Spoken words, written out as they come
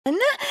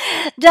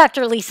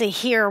Dr. Lisa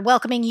here,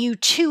 welcoming you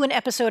to an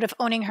episode of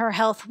Owning Her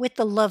Health with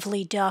the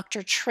lovely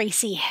Dr.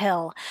 Tracy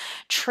Hill.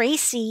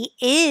 Tracy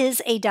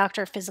is a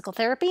doctor of physical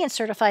therapy and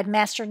certified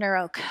master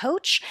neuro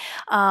coach.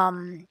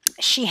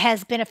 She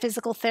has been a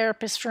physical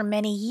therapist for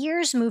many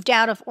years, moved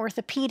out of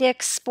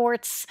orthopedics,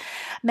 sports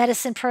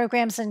medicine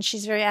programs, and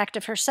she's very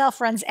active herself,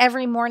 runs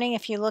every morning.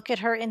 If you look at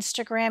her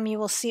Instagram, you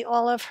will see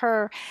all of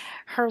her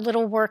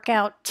little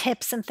workout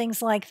tips and things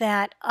like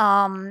that.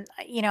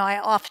 I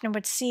often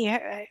would see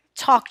her,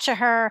 talk to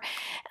her.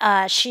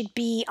 She'd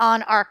be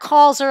on our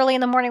calls early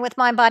in the morning with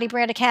Mind Body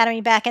Brand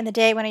Academy back in the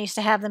day when I used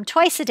to have them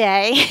twice a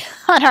day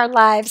on our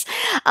lives.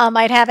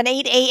 I'd have an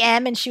 8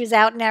 a.m. and she was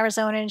out in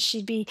Arizona and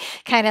she'd be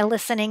kind of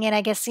listening in,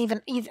 I guess,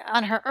 even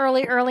on her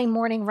early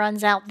morning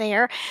runs out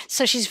there.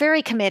 So she's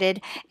very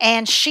committed,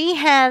 and she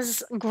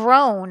has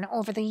grown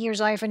over the years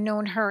I've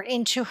known her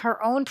into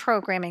her own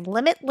programming.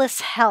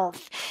 Limitless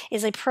Health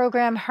is a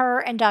program her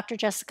and Dr.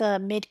 Jessica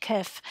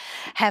Midkiff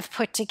have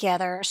put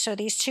together. So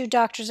these two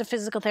doctors of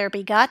physical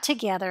therapy got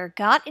together,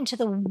 got into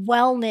the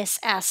wellness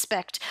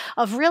aspect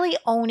of really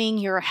owning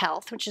your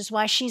health, which is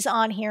why she's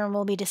on here, and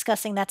we'll be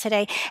discussing that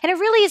today. And it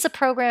really is a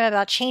program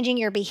about changing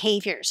your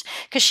behaviors,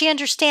 because she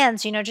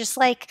understands, just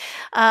like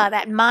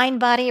that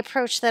mind-body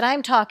approach that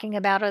I'm talking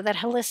about, or that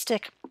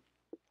holistic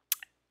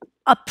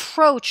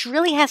approach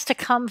really has to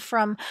come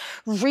from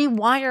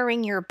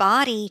rewiring your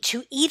body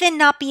to even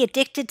not be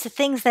addicted to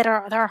things that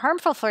are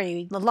harmful for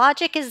you. The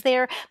logic is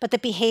there, but the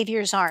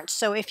behaviors aren't.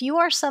 So if you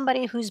are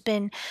somebody who's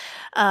been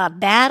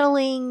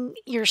battling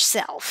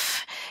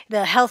yourself,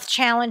 the health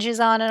challenges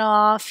on and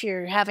off,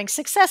 you're having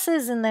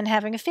successes and then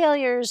having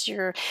failures,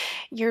 you're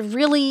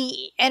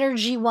really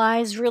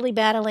energy-wise really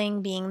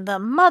battling being the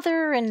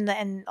mother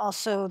and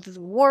also the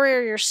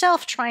warrior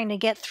yourself, trying to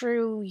get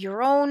through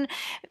your own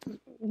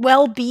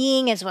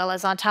well-being, as well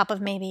as on top of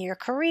maybe your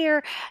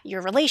career,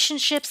 your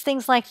relationships,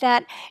 things like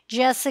that,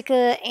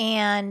 Jessica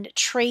and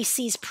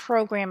Tracy's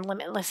program,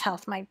 Limitless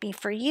Health, might be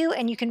for you.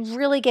 And you can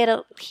really get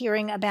a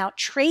hearing about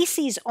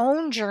Tracy's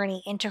own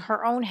journey into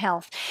her own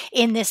health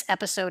in this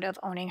episode of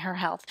Owning Her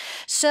Health.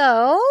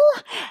 So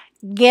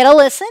get a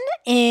listen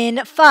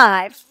in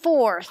 5,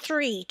 4,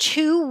 3,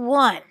 2,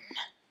 1.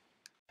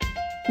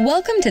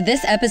 Welcome to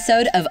this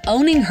episode of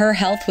Owning Her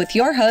Health with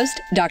your host,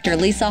 Dr.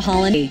 Lisa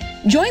Holland.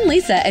 Join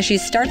Lisa as she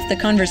starts the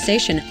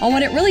conversation on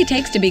what it really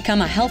takes to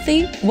become a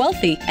healthy,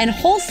 wealthy, and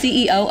whole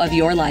CEO of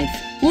your life.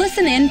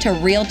 Listen in to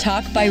real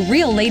talk by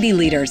real lady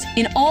leaders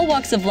in all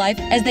walks of life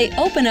as they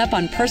open up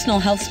on personal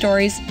health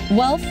stories,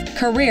 wealth,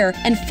 career,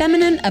 and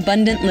feminine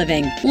abundant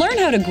living. Learn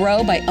how to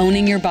grow by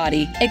owning your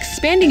body,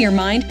 expanding your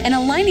mind, and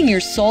aligning your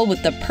soul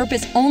with the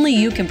purpose only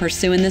you can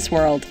pursue in this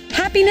world.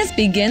 Happiness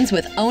begins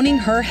with owning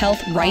her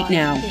health right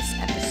now. This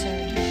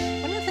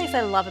episode, one of the things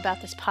I love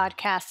about this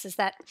podcast is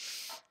that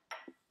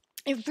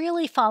it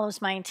really follows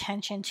my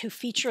intention to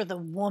feature the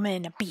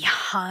woman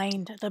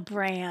behind the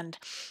brand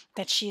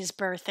that she's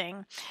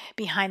birthing,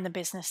 behind the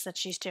business that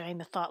she's doing,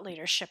 the thought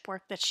leadership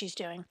work that she's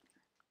doing.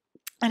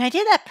 And I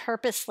did that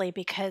purposely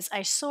because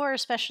I saw,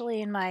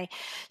 especially in my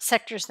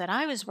sectors that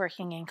I was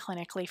working in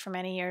clinically for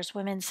many years,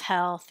 women's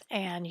health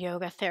and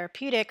yoga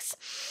therapeutics,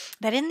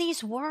 that in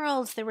these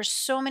worlds, there were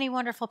so many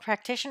wonderful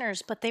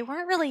practitioners, but they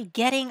weren't really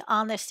getting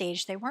on the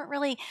stage. They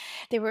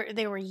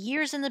were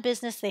years in the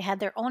business. They had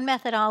their own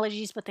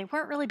methodologies, but they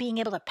weren't really being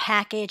able to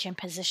package and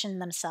position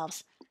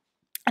themselves.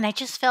 And I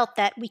just felt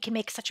that we can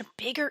make such a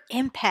bigger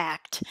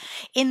impact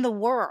in the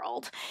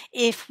world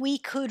if we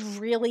could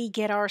really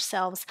get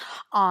ourselves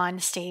on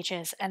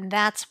stages. And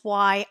that's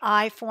why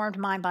I formed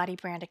Mind Body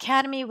Brand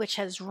Academy, which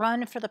has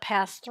run for the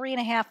past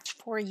 3.5 to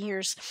 4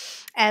 years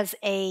as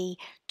a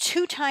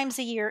 2 times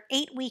a year,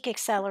 8-week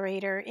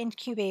accelerator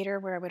incubator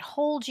where I would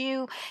hold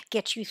you,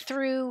 get you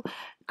through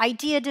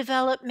idea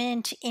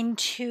development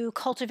into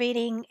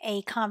cultivating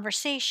a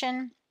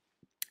conversation,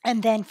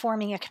 and then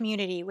forming a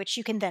community, which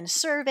you can then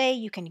survey,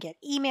 you can get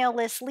email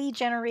lists, lead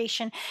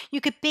generation.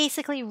 You could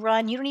basically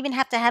run, you don't even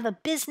have to have a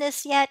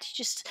business yet,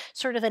 just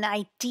sort of an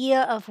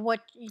idea of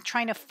what you're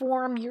trying to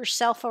form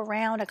yourself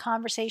around, a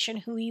conversation,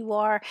 who you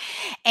are.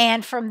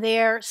 And from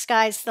there,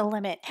 sky's the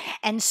limit.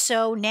 And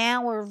so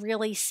now we're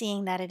really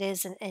seeing that it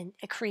is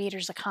a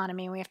creator's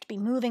economy. We have to be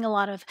moving a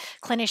lot of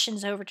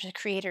clinicians over to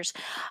creators.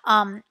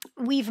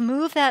 We've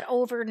moved that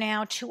over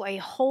now to a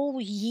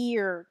whole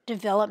year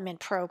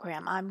development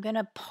program. I'm going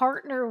to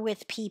partner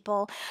with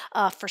people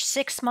for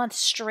 6 months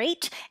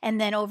straight, and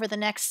then over the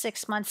next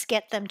 6 months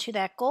get them to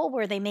that goal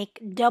where they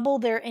make double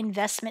their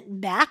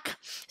investment back.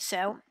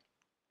 So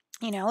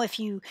if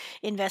you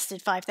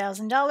invested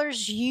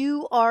 $5,000,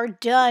 you are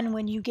done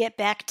when you get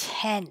back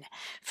 10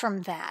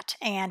 from that.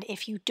 And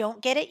if you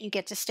don't get it, you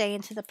get to stay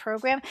into the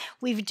program.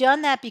 We've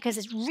done that because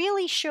it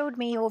really showed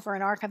me over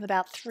an arc of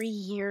about 3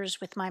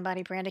 years with Mind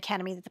Body Brand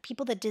Academy that the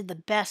people that did the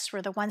best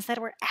were the ones that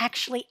were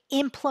actually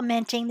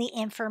implementing the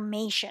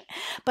information.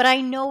 But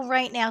I know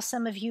right now,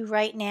 some of you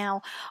right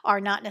now are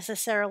not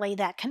necessarily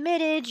that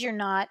committed. You're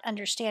not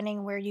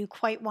understanding where you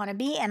quite want to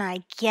be, and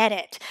I get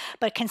it.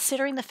 But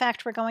considering the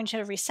fact we're going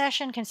to a recession,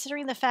 profession,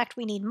 considering the fact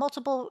we need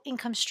multiple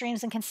income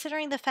streams, and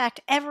considering the fact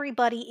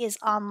everybody is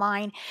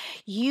online,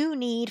 you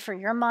need for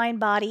your mind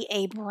body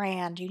a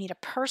brand. You need a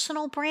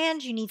personal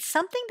brand. You need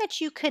something that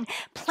you can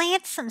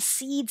plant some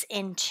seeds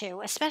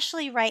into,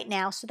 especially right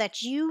now, so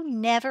that you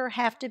never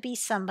have to be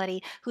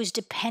somebody who's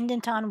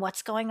dependent on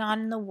what's going on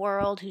in the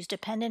world, who's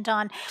dependent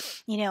on,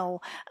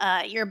 your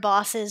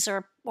bosses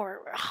or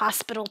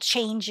hospital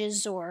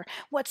changes or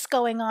what's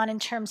going on in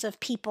terms of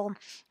people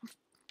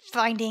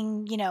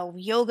finding,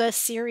 yoga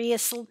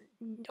serious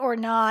or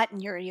not,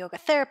 and you're a yoga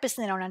therapist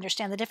and they don't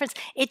understand the difference.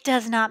 It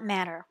does not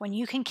matter. When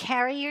you can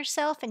carry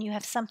yourself and you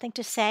have something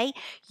to say,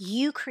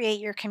 you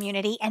create your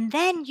community and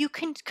then you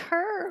can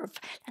curve.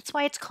 That's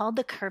why it's called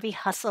the curvy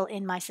hustle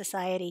in my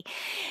society.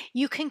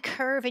 You can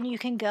curve and you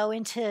can go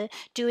into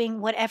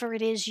doing whatever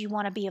it is you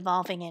want to be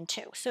evolving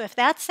into. So if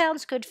that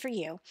sounds good for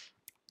you,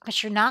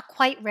 but you're not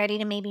quite ready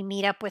to maybe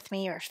meet up with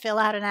me or fill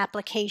out an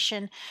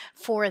application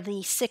for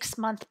the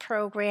 6-month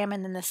program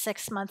and then the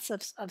 6 months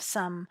of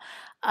some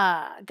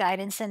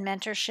guidance and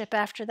mentorship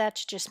after that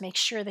to just make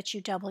sure that you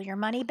double your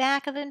money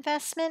back of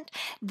investment,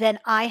 then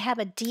I have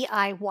a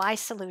DIY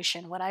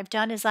solution. What I've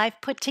done is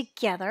I've put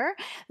together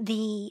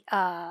the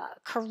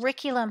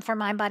curriculum for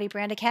Mind Body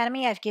Brand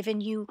Academy. I've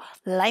given you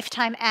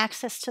lifetime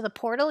access to the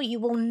portal.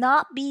 You will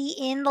not be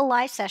in the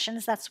live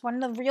sessions. That's when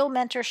the real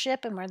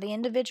mentorship and where the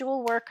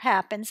individual work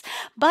happens.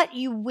 But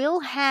you will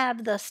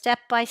have the step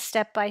by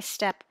step,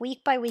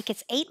 week by week.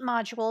 It's 8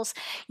 modules.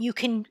 You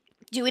can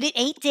do it in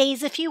 8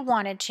 days if you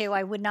wanted to.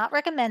 I would not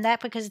recommend that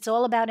because it's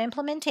all about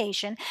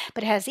implementation,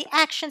 but it has the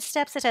action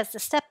steps. It has the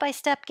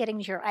step-by-step, getting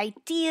your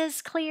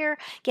ideas clear,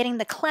 getting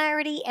the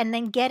clarity, and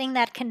then getting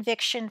that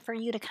conviction for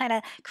you to kind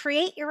of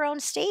create your own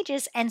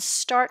stages and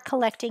start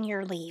collecting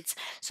your leads.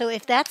 So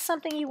if that's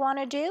something you want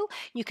to do,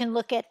 you can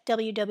look at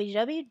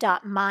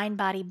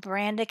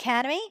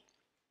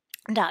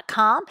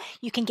www.mindbodybrandacademy.com.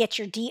 You can get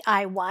your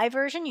DIY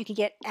version. You can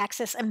get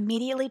access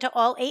immediately to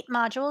all 8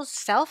 modules,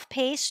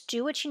 self-paced,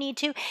 do what you need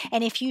to.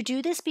 And if you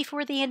do this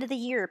before the end of the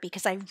year,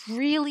 because I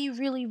really,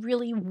 really,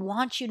 really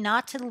want you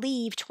not to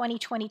leave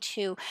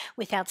 2022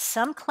 without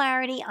some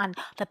clarity on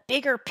the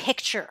bigger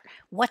picture,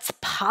 what's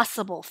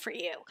possible for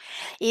you.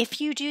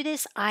 If you do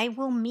this, I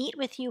will meet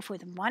with you for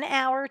the 1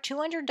 hour,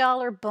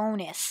 $200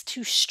 bonus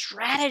to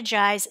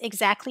strategize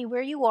exactly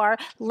where you are,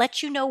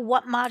 let you know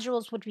what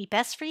modules would be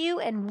best for you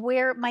and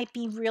where it might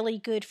be really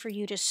good for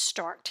you to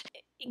start.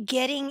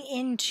 Getting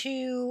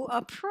into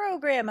a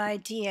program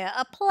idea,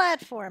 a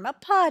platform, a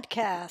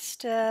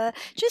podcast,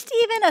 just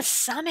even a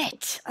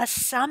summit, a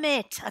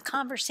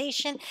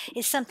conversation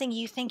is something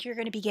you think you're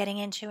going to be getting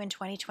into in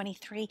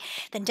 2023,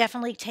 then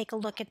definitely take a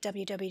look at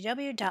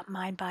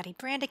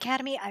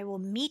www.mindbodybrandacademy. I will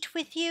meet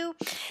with you.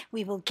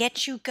 We will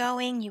get you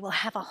going. You will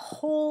have a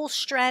whole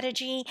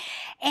strategy.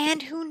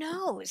 And who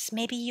knows,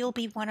 maybe you'll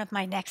be one of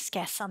my next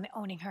guests on the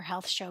Owning Her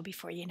Health show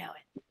before you know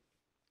it.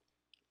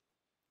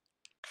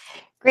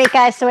 Great,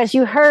 guys. So as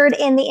you heard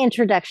in the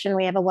introduction,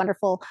 we have a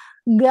wonderful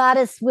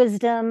goddess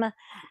wisdom,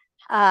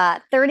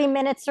 30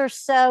 minutes or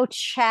so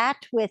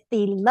chat with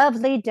the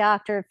lovely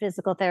doctor of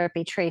physical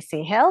therapy,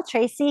 Tracy Hill.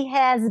 Tracy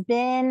has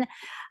been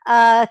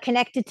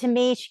connected to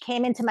me. She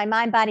came into my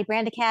Mind Body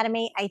Brand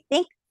Academy, I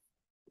think,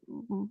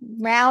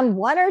 round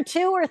 1 or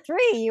 2 or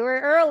 3. You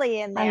were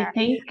early in there. I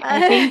think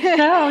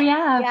so.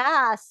 Yeah.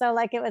 Yeah. So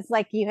it was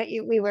like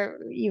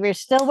you were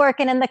still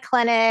working in the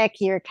clinic.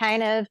 You're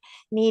kind of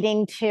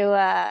needing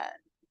to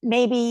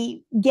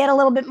maybe get a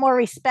little bit more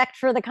respect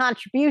for the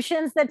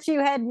contributions that you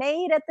had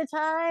made at the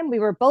time. We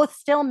were both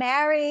still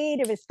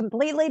married. It was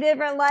completely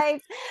different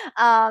life.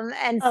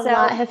 And a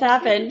lot has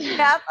happened.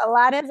 Yep, a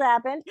lot has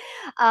happened.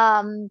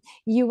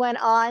 You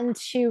went on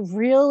to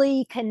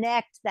really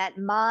connect that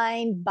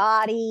mind,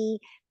 body,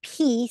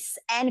 piece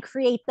and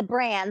create the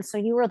brand. So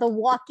you were the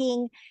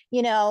walking,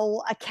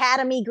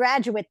 academy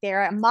graduate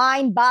there, a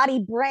mind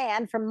body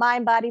brand from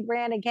Mind Body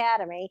Brand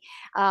Academy.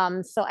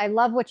 So I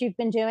love what you've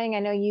been doing. I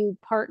know you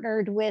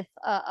partnered with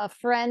a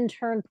friend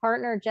turned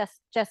partner,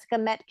 Jessica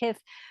Metcalf,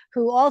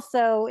 who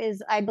also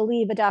is, I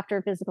believe, a doctor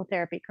of physical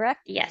therapy, correct?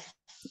 Yes.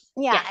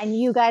 Yeah. Yes. And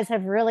you guys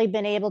have really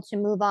been able to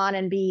move on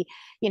and be,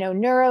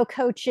 neuro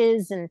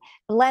coaches and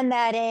blend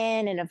that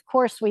in. And of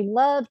course, we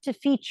love to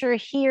feature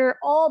here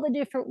all the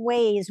different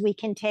ways we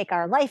can take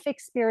our life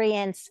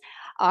experience,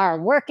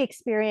 our work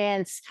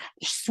experience,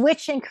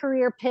 switch and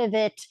career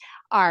pivot,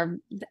 our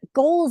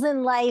goals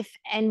in life,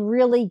 and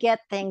really get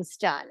things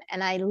done.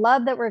 And I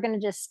love that we're going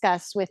to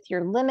discuss with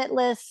your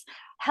Limitless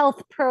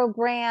health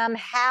program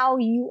how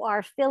you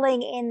are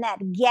filling in that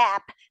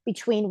gap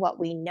between what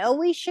we know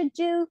we should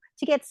do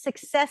to get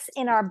success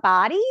in our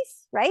bodies,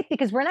 right?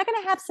 Because we're not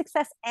going to have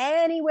success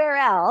anywhere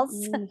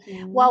else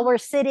while we're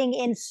sitting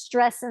in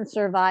stress and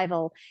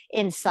survival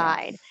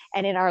inside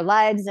and in our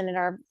lives and in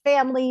our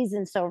families.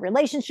 And so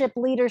relationship,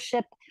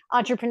 leadership,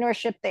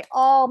 entrepreneurship, they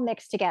all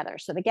mix together.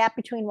 So the gap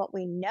between what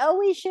we know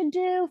we should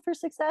do for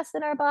success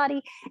in our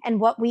body and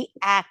what we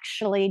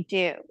actually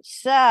do.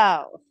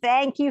 So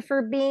thank you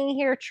for being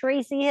here,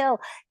 Tracy Hill.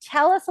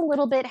 Tell us a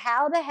little bit,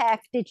 how the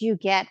heck did you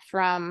get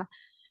from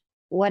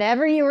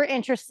whatever you were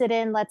interested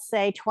in, let's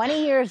say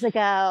 20 years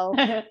ago,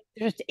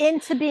 just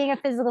into being a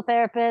physical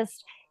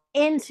therapist,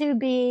 into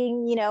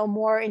being,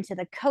 more into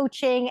the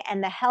coaching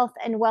and the health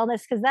and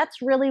wellness, because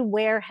that's really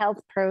where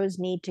health pros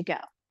need to go,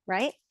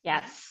 right?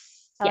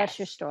 Yes. Tell Yes. us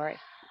your story.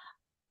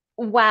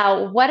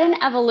 Wow, what an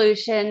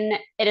evolution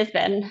it has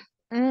been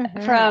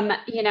from,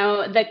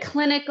 the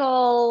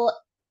clinical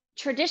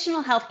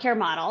traditional healthcare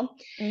model.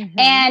 And,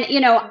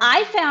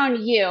 I found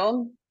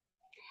you.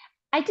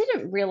 I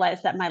didn't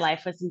realize that my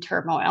life was in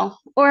turmoil,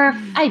 or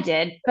I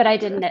did, but I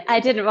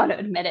didn't want to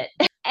admit it.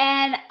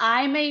 And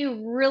I'm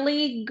a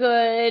really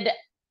good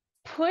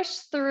push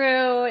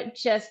through,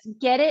 just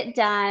get it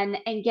done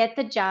and get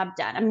the job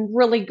done. I'm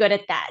really good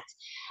at that.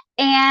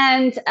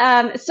 And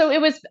so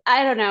it was,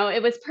 I don't know,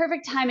 it was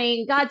perfect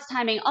timing, God's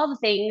timing, all the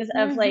things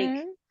of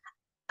like,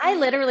 I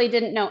literally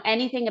didn't know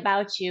anything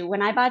about you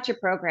when I bought your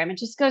program. It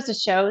just goes to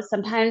show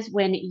sometimes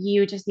when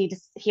you just need to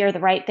hear the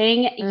right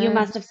thing, you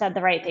must have said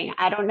the right thing.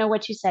 I don't know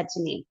what you said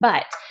to me,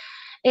 but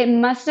it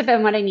must have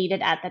been what I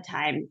needed at the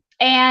time.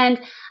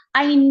 And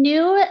I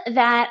knew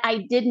that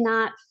I did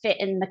not fit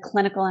in the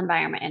clinical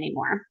environment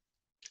anymore.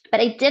 But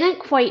I didn't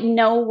quite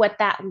know what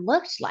that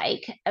looked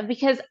like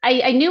because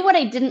I knew what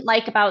I didn't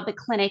like about the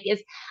clinic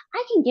is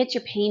I can get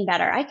your pain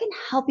better. I can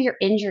help your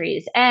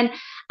injuries. And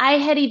I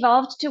had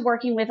evolved to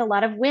working with a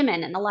lot of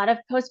women and a lot of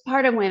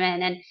postpartum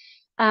women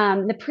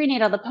and the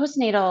prenatal, the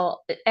postnatal.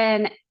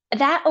 And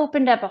that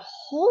opened up a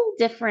whole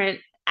different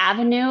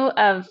avenue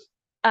of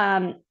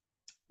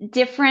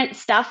different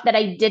stuff that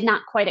I did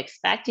not quite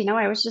expect.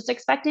 I was just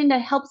expecting to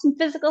help some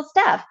physical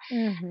stuff.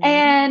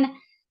 And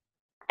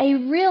I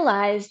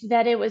realized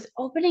that it was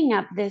opening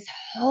up this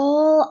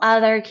whole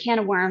other can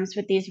of worms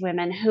with these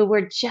women who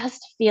were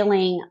just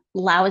feeling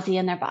lousy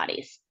in their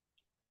bodies.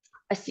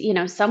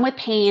 Some with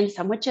pain,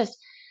 some with just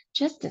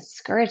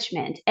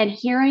discouragement, and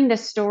hearing the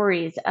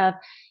stories of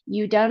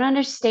you don't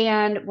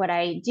understand what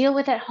I deal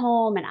with at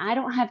home and I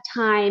don't have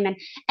time.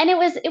 And it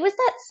was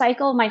that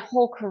cycle. My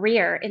whole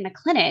career in the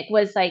clinic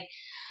was like,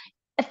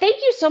 thank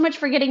you so much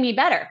for getting me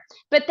better.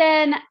 But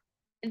then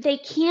they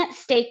can't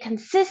stay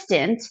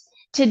consistent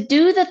to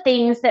do the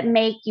things that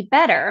make you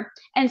better.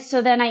 And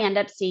so then I end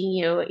up seeing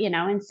you,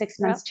 in 6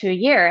 months to a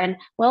year. And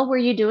well, were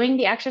you doing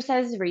the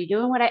exercises? Were you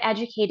doing what I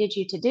educated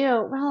you to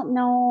do? Well,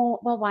 no.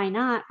 Well, why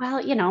not?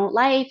 Well,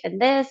 life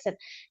and this and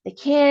the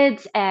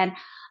kids and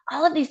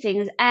all of these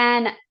things.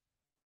 And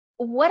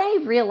what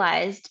I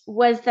realized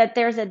was that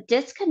there's a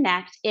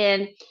disconnect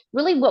in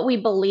really what we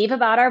believe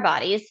about our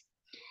bodies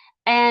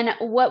and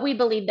what we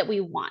believe that we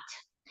want.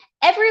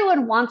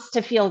 Everyone wants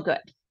to feel good.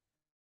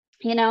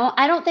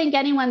 I don't think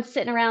anyone's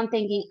sitting around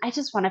thinking, I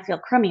just want to feel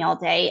crummy all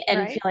day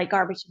and feel like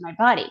garbage in my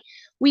body.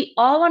 We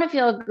all want to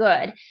feel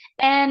good.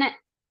 And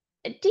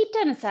deep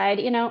down inside,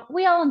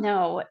 we all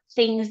know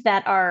things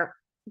that are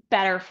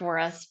better for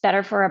us,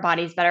 better for our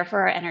bodies, better for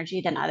our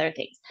energy than other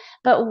things.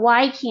 But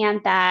why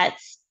can't that,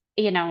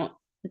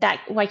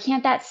 why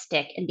can't that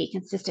stick and be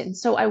consistent? And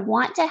so I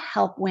want to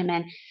help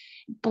women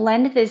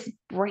blend this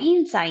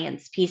brain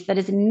science piece that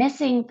is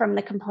missing from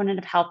the component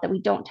of health that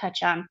we don't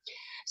touch on,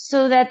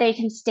 so that they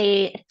can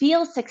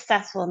feel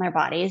successful in their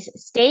bodies,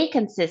 stay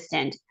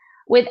consistent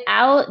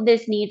without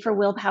this need for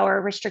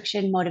willpower,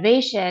 restriction,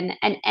 motivation,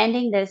 and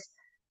ending this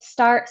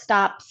start,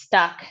 stop,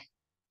 stuck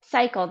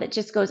cycle that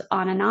just goes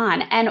on and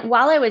on. And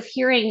while I was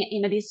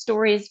hearing, these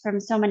stories from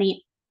so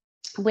many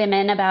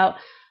women about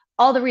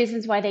all the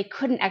reasons why they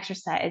couldn't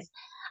exercise,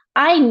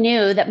 I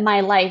knew that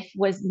my life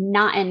was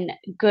not in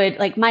good,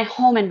 like my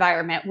home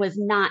environment was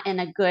not in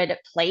a good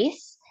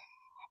place.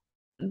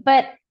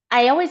 But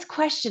I always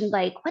questioned,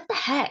 like, what the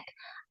heck?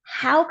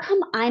 How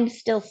come I'm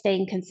still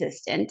staying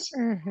consistent?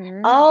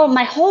 Oh,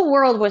 my whole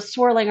world was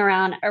swirling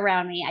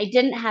around me. I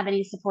didn't have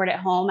any support at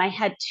home. I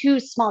had 2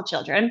 small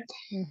children.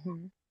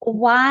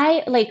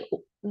 Why? Like,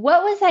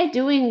 what was I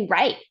doing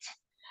right?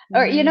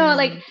 Or,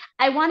 like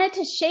I wanted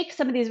to shake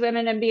some of these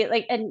women and be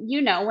like, and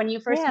when you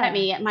first met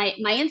me, my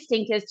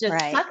instinct is just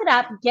suck it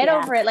up, get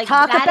over it. Like,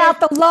 talk about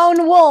the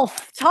lone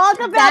wolf. Talk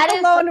about the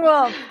lone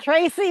wolf.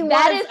 Tracy,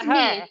 that is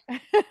me.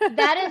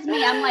 That is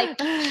me. I'm like,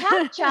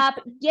 chop,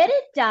 chop, get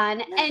it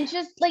done, and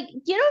just like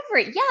get over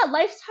it. Yeah,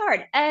 life's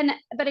hard,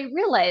 but I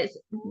realize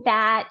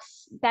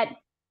that's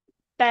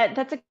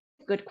a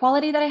good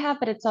quality that I have,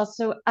 but it's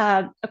also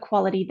a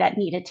quality that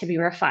needed to be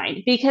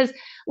refined because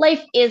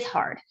life is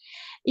hard.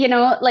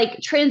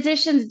 Like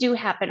transitions do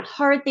happen,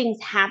 hard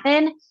things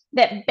happen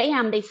that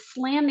bam, they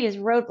slam these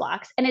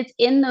roadblocks. And it's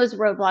in those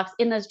roadblocks,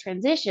 in those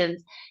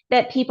transitions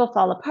that people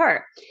fall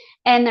apart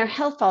and their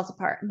health falls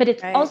apart. But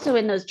it's also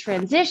in those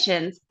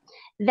transitions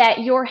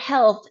that your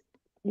health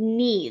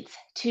needs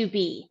to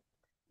be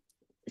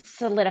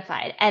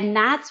solidified. And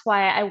that's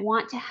why I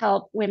want to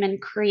help women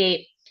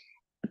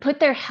put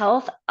their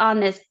health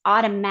on this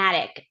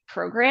automatic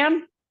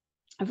program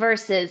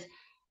versus,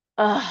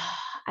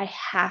 I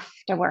have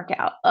to work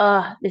out.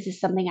 This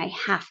is something I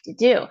have to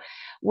do.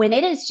 When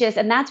it is just,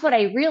 and that's what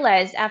I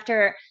realized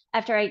after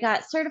I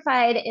got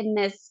certified in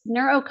this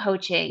neuro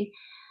coaching,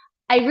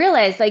 I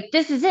realized like,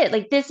 this is it.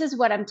 Like, this is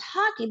what I'm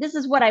talking. This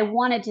is what I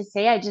wanted to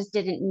say. I just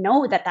didn't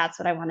know that that's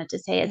what I wanted to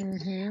say is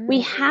we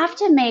have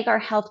to make our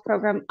health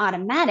program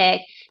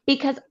automatic,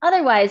 because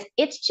otherwise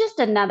it's just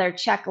another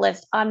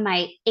checklist on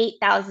my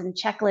 8,000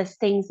 checklist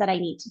things that I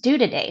need to do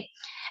today.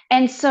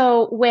 And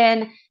so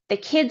when the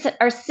kids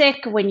are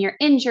sick, when you're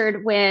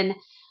injured, when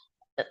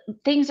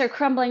things are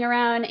crumbling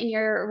around in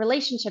your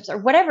relationships or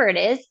whatever it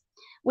is,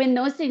 when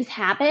those things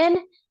happen,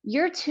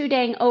 you're too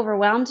dang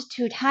overwhelmed,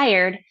 too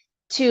tired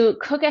to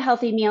cook a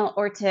healthy meal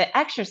or to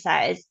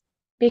exercise,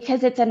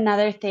 because it's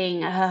another thing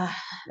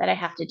that I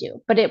have to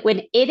do. But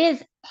when it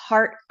is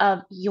part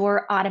of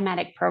your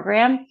automatic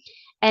program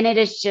and it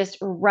is just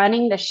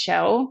running the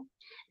show,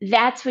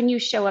 that's when you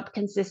show up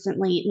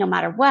consistently, no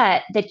matter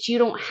what, that you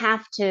don't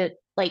have to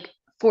like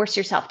force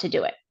yourself to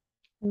do it.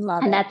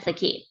 Love And it. that's the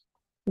key.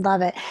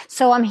 Love it.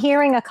 So I'm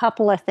hearing a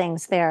couple of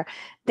things there.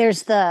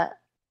 There's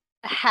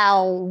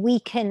how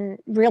we can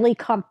really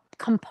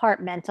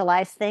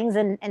compartmentalize things,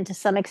 and to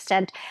some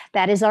extent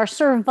that is our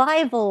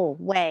survival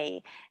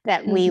way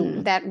that we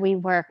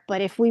work.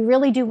 But if we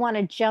really do want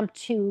to jump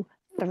to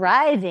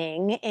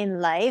thriving in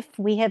life,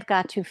 we have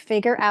got to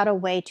figure out a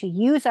way to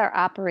use our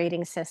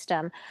operating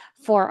system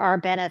for our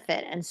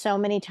benefit. And so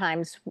many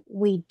times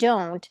we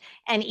don't.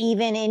 And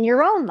even in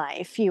your own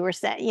life, you were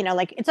saying,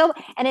 like it's over,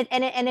 and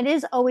it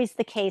is always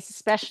the case,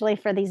 especially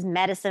for these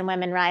medicine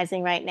women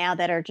rising right now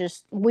that are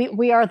just,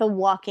 we are the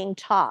walking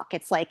talk.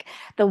 It's like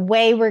the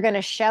way we're going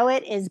to show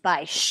it is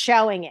by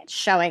showing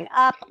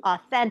up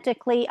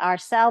authentically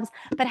ourselves.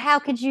 But how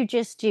could you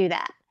just do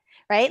that?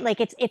 Right?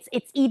 Like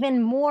it's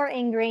even more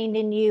ingrained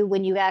in you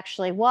when you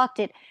actually walked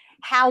it,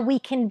 how we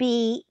can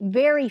be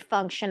very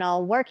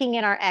functional, working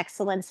in our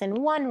excellence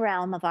in one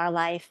realm of our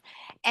life,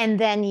 and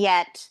then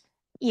yet,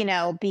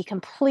 be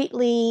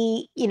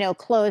completely,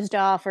 closed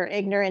off or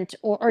ignorant,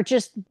 or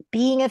just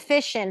being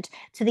efficient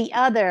to the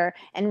other.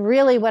 And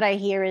really what I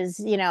hear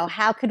is,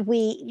 how could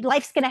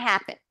life's going to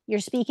happen. You're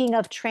speaking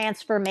of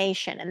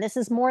transformation. And this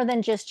is more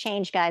than just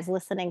change, guys,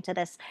 listening to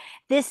this.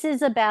 This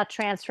is about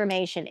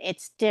transformation.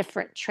 It's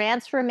different.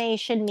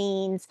 Transformation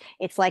means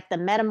it's like the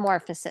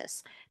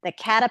metamorphosis. The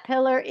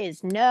caterpillar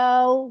is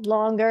no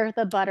longer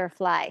the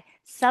butterfly.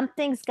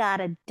 Something's got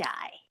to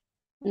die.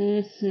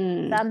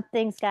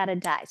 Something's got to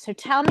die. So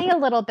tell me a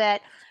little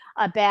bit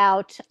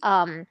about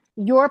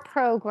your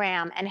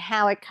program and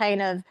how it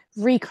kind of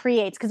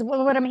recreates. Because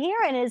what I'm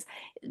hearing is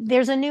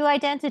there's a new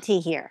identity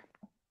here.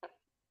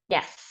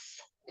 Yes.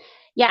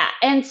 Yeah.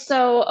 And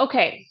so,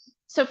 okay.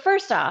 So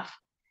first off,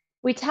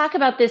 we talk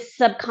about this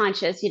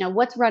subconscious,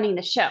 what's running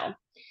the show.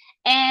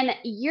 And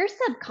your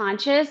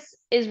subconscious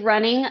is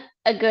running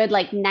a good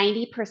like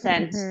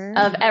 90%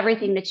 of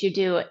everything that you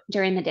do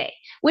during the day,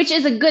 which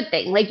is a good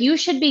thing. Like, you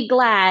should be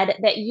glad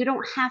that you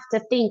don't have to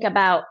think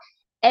about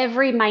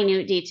every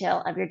minute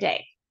detail of your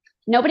day.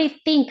 Nobody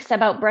thinks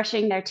about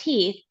brushing their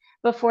teeth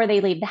before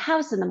they leave the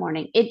house in the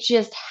morning. It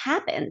just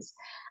happens.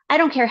 I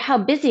don't care how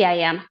busy I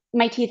am,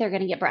 my teeth are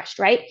going to get brushed,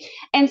 right?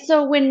 And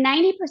so when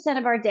 90%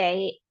 of our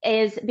day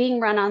is being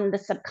run on the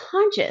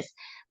subconscious,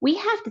 we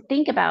have to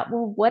think about,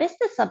 well, what is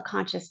the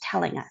subconscious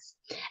telling us?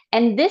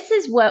 And this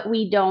is what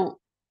we don't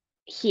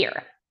hear,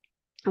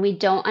 and we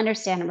don't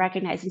understand and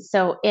recognize. And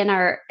so in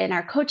our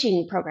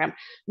coaching program,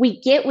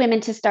 we get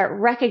women to start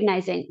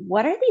recognizing,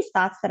 what are these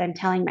thoughts that I'm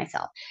telling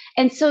myself?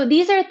 And so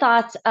these are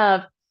thoughts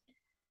of,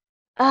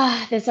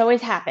 this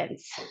always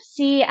happens.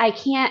 See, I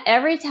can't,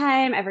 every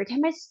time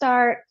I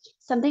start,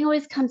 something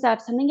always comes up,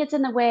 something gets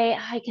in the way.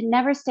 I can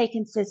never stay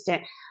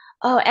consistent.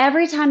 Oh,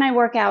 every time I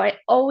work out, I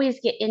always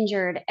get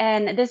injured.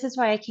 And this is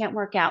why I can't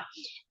work out.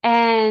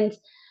 And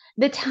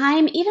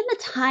even the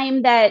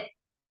time that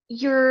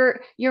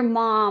your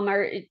mom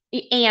or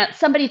aunt,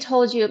 somebody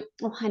told you,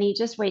 oh, honey,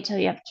 just wait till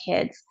you have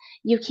kids.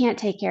 You can't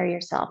take care of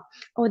yourself.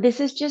 Oh, this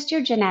is just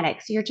your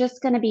genetics. You're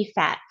just going to be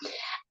fat.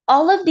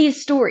 All of these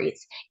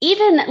stories,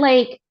 even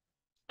like,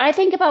 I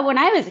think about when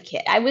I was a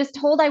kid, I was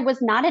told I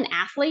was not an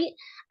athlete.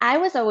 I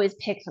was always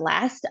picked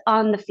last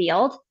on the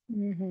field.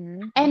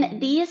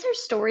 And these are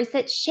stories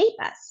that shape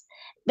us,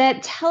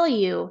 that tell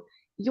you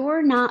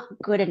you're not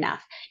good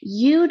enough.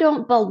 You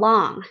don't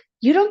belong.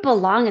 You don't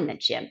belong in the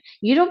gym.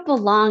 You don't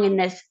belong in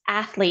this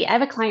athlete. I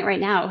have a client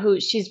right now who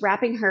she's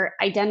wrapping her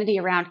identity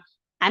around,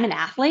 I'm an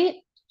athlete.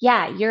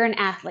 Yeah, you're an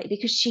athlete,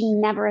 because she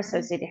never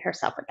associated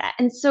herself with that.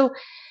 And so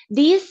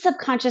these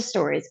subconscious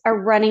stories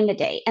are running the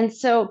day. And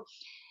so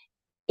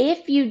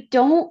if you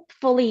don't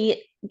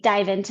fully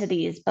dive into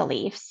these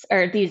beliefs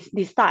or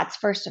these thoughts,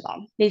 first of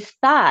all, these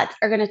thoughts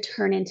are going to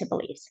turn into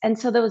beliefs. And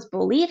so those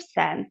beliefs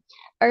then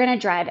are going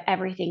to drive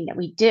everything that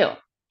we do.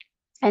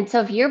 And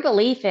so if your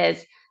belief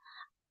is,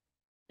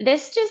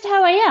 this is just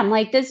how I am,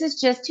 like, this is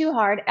just too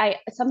hard,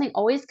 something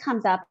always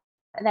comes up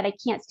that I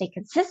can't stay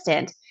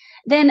consistent,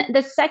 then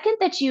the second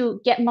that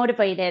you get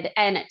motivated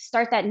and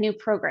start that new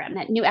program,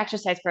 that new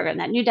exercise program,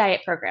 that new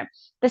diet program,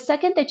 the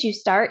second that you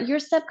start, your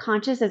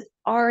subconscious is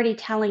already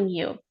telling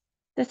you,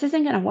 this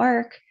isn't going to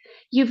work.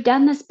 You've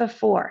done this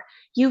before.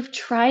 You've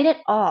tried it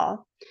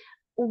all.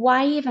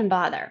 why even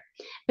bother?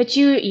 But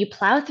you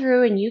plow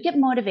through and you get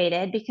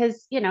motivated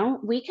because,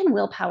 we can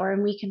willpower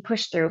and we can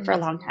push through for a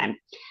long Mhm. time.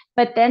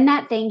 But then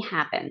that thing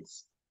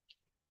happens.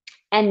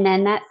 And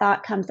then that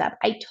thought comes up,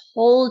 I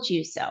told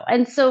you so.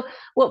 And so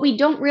what we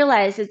don't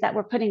realize is that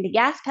we're putting the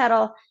gas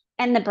pedal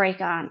and the brake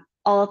on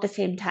all at the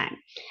same time.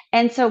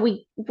 And so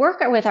we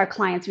work with our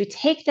clients, we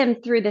take them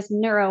through this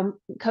neuro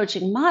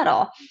coaching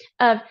model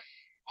of,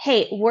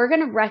 hey, we're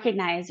going to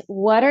recognize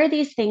what are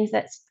these things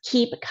that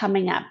keep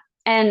coming up.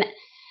 And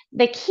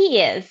the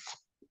key is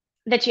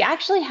that you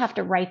actually have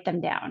to write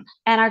them down.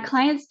 And our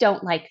clients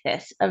don't like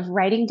this of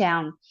writing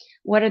down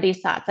what are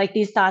these thoughts, like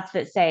these thoughts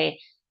that say,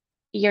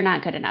 you're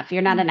not good enough.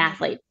 You're not an Mhm.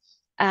 athlete.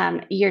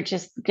 You're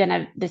just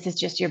gonna, this is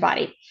just your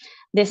body.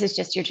 This is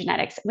just your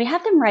genetics. We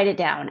have them write it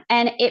down.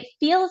 And it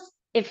feels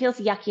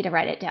yucky to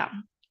write it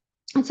down.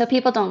 And so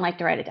people don't like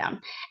to write it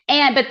down.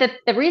 But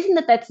the reason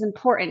that that's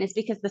important is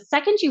because the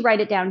second you write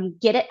it down, you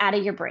get it out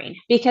of your brain.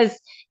 Because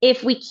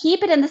if we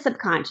keep it in the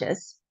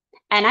subconscious,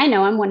 and I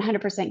know I'm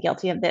 100%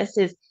 guilty of this,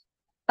 is,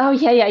 oh,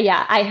 yeah, yeah,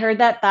 yeah. I heard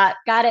that thought.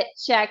 Got it.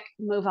 Check.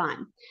 Move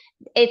on.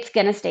 It's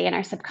going to stay in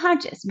our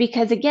subconscious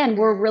because, again,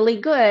 we're really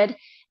good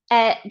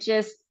at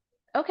just,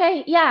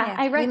 okay, yeah, Yeah,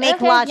 I we read, make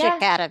okay, logic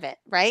yeah, out of it,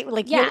 right?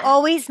 Like, you'll yeah.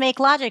 always make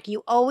logic,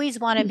 you always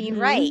wanna be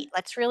right. Hmm.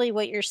 That's really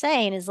what you're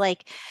saying is,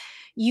 like,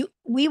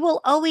 we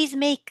will always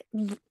make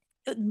v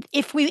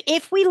if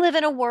we live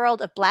in a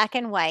world of black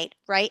and white,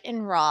 right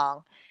and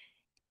wrong,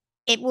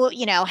 it will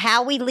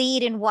how we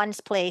lead in one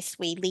place,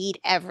 we lead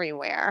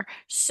everywhere.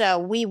 So,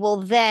 we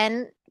will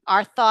then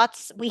our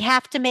thoughts, we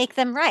have to make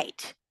them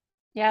right.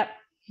 Yep.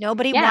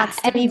 Nobody Yeah.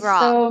 wants to be And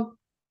wrong. so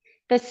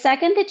the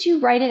second that you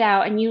write it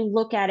out and you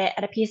look at it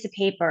at a piece of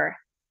paper,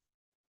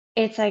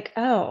 it's like,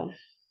 oh,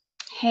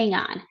 hang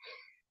on.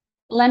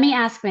 Let me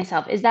ask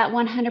myself, is that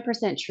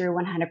 100% true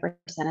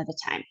 100% of the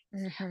time?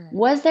 Mhm.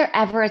 Was there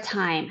ever a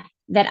time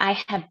that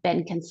I have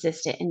been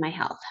consistent in my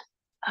health?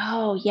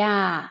 Oh,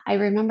 yeah. I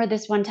remember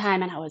this one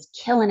time and I was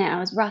killing it. I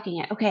was rocking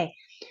it. Okay.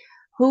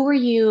 Who were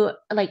you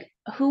like?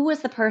 Who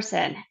was the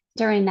person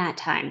during that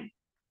time?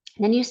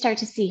 And then you start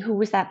to see who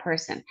was that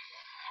person.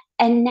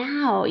 And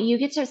now you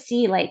get to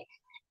see, like,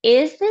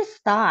 is this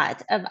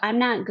thought of I'm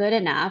not good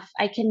enough,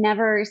 I can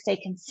never stay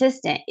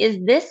consistent, is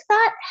this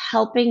thought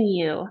helping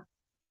you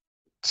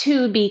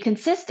to be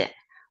consistent?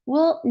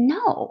 Well,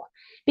 no,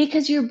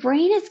 because your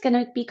brain is going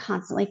to be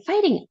constantly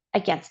fighting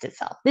against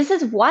itself. This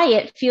is why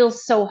it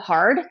feels so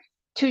hard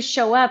to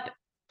show up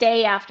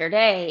day after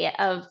day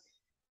of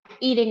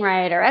eating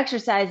right or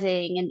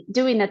exercising and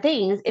doing the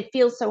things. It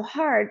feels so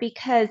hard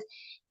because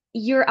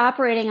you're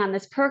operating on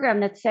this program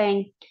that's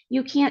saying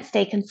you can't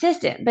stay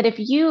consistent. But if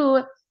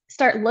you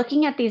start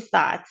looking at these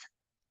thoughts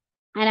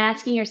and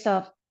asking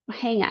yourself,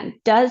 hang on,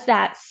 does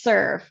that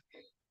serve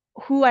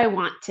who I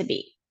want to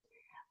be,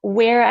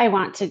 where I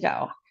want to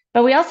go?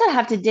 But we also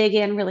have to dig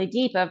in really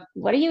deep of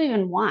what do you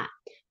even want?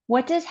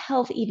 What does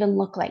health even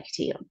look like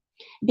to you?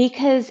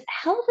 Because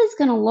health is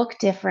going to look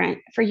different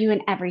for you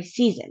in every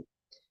season.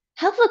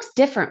 Health looks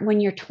different when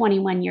you're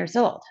 21 years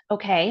old,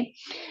 okay?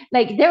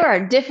 Like there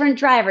are different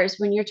drivers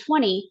when you're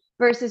 20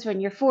 versus when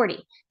you're 40,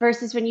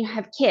 versus when you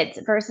have kids,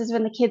 versus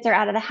when the kids are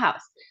out of the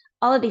house,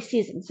 all of these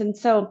seasons. And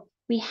so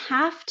we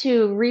have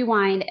to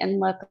rewind and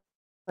look,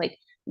 like,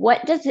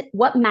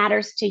 what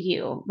matters to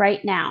you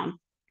right now?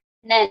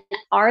 And then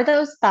are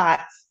those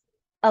thoughts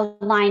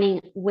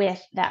aligning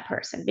with that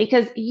person?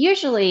 Because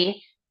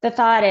usually the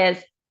thought is,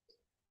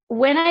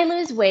 when I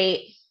lose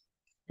weight,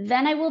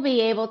 then I will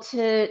be able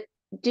to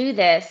do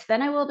this.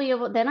 Then I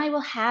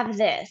will have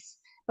this.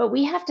 But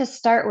we have to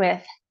start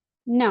with,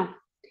 no,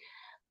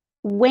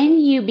 when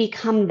you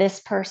become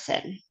this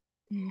person,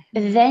 Mhm.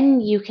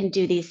 then you can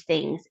do these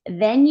things.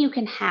 Then you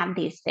can have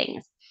these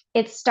things.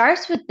 It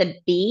starts with the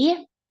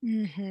B,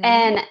 Mhm.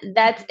 and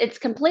it's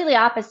completely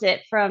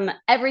opposite from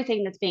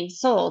everything that's being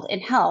sold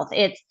in health.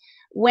 It's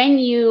when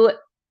you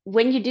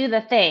do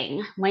the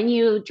thing, when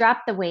you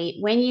drop the weight,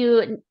 when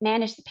you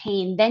manage the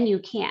pain, then you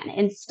can,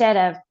 instead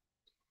of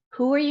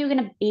who are you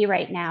going to be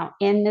right now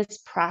in this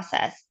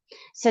process.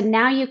 So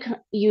now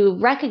you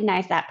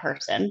recognize that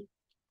person,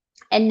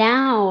 and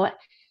now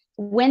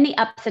when the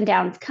ups and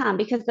downs come,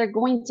 because they're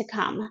going to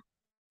come,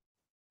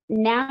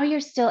 now you're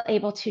still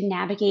able to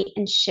navigate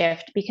and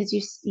shift because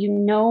you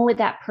know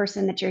that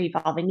person that you're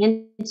evolving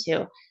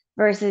into,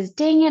 versus,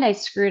 dang it, I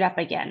screwed up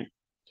again,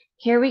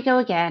 here we go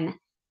again,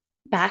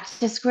 back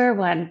to square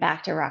one,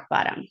 back to rock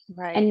bottom. And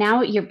Right.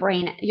 now your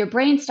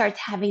brain starts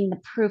having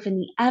the proof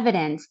and the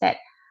evidence that,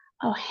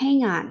 oh,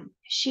 hang on,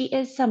 she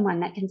is someone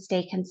that can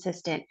stay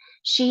consistent.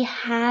 She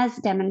has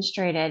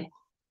demonstrated,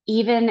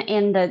 even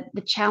in the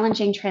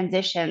challenging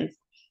transitions,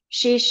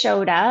 she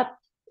showed up.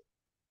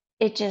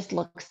 It just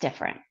looks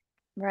different.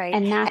 Right.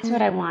 And that's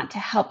what And I want to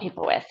help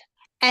people with.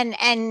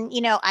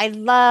 I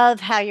love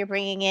how you're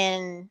bringing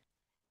in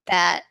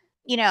that,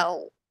 you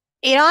know,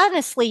 it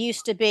honestly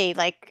used to be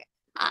like,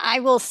 I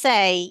will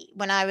say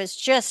when I was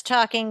just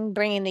talking,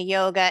 bringing the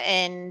yoga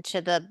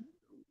into the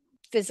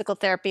physical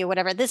therapy or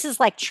whatever. This is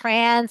like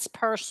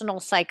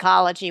transpersonal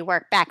psychology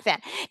work back then.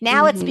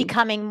 Now it's Mm-hmm.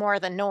 becoming more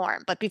the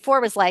norm. But before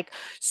it was like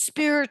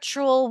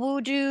spiritual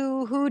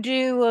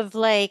hoodoo of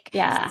like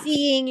Yeah.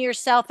 seeing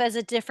yourself as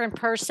a different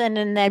person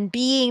and then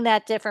being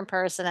that different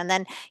person. And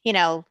then,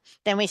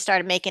 then we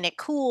started making it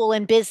cool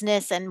in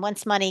business. And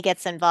once money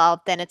gets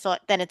involved, then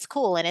it's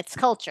cool and it's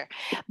culture.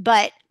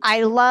 But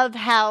I love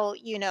how,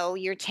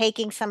 you're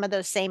taking some of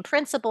those same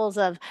principles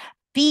of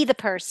be the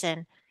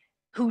person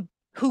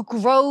who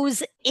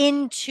grows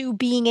into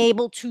being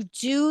able to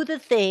do the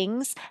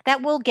things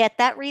that will get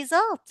that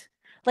result.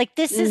 Like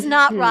this is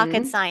not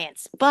rocket Mm-hmm.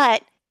 science,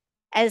 but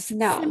as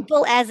No.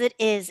 simple as it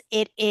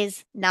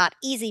is not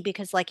easy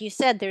because like you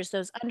said, there's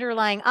those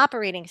underlying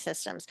operating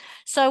systems.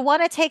 So I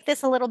want to take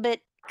this a little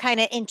bit kind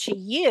of into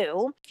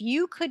you. If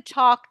you could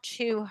talk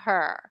to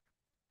her,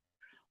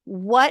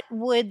 what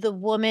would the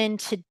woman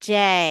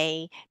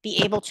today be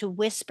able to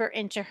whisper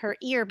into her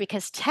ear?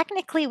 Because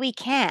technically we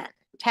can.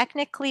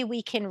 Technically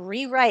we can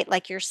rewrite,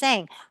 like you're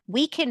saying,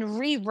 we can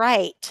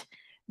rewrite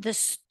the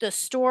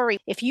story.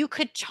 If you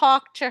could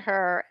talk to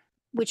her,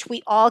 which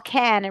we all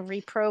can, and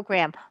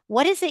reprogram,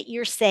 what is it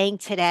you're saying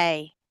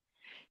today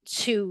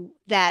to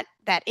that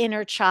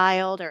inner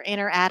child or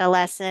inner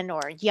adolescent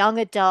or young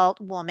adult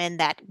woman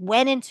that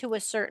went into a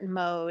certain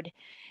mode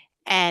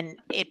and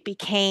it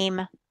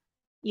became,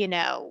 you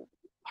know,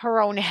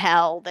 her own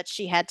hell that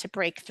she had to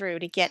break through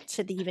to get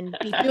to even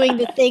be doing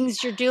the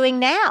things you're doing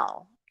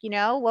now?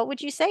 What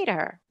would you say to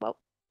her? Well,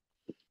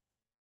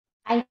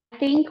 I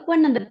think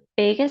one of the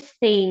biggest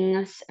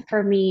things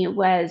for me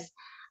was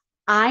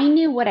I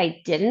knew what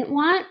I didn't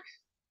want,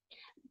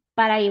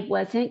 but I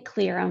wasn't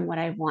clear on what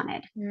I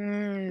wanted.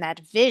 that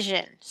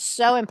vision,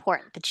 so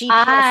important. The GPS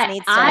I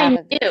needs to have I a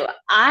knew vision.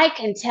 I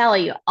can tell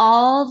you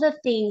all the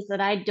things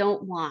that I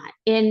don't want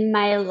in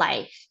my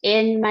life,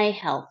 in my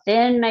health,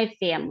 in my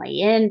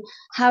family, in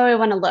how I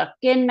want to look,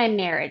 in my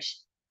marriage,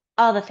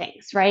 all the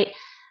things, right?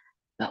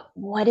 But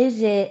what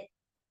is it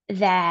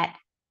that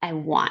I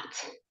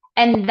want?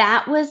 And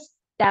that was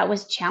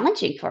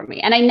challenging for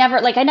me. And I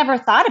never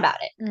thought about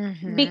it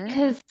Mhm.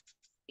 because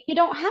you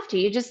don't have to.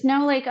 You just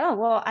know like, oh,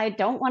 well, I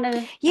don't want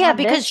to Yeah, have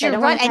because this. I you're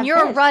don't want run to and have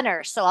you're a this.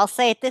 runner. So I'll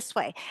say it this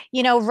way.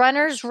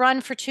 Runners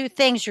run for two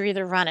things. You're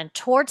either running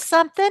towards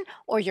something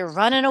or you're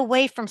running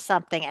away from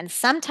something. And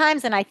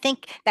sometimes, and I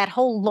think that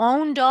whole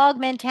lone dog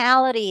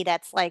mentality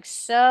that's like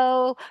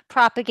so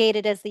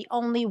propagated as the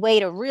only way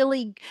to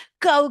really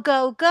go,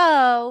 go,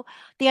 go.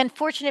 The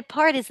unfortunate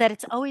part is that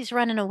it's always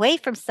running away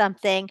from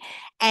something.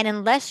 And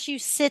unless you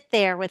sit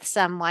there with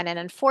someone, and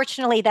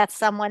unfortunately, that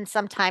someone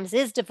sometimes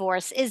is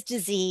divorce, is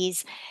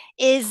disease,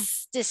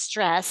 is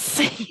distress,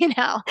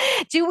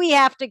 do we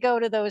have to go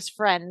to those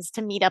friends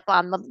to meet up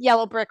on the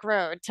yellow brick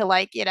road to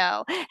like,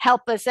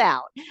 help us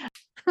out?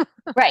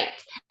 Right.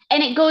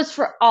 And it goes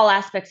for all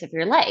aspects of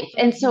your life.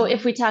 And so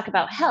if Mhm. we talk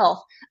about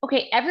health,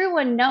 okay,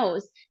 everyone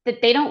knows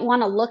that they don't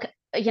want to look,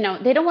 they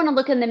don't want to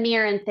look in the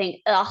mirror and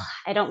think, oh,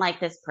 I don't like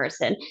this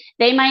person.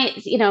 They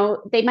might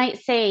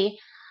say,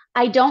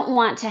 I don't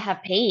want to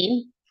have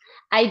pain.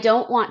 I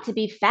don't want to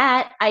be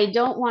fat. I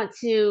don't want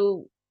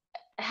to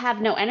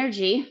have no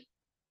energy.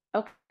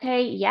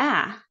 Okay,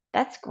 yeah,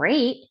 that's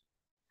great.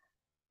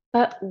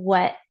 But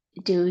what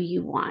do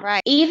you want?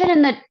 Right. Even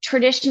in the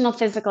traditional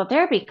physical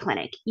therapy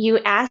clinic, you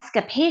ask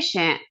a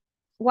patient,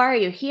 why are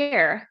you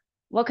here?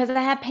 Well, because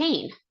I have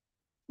pain.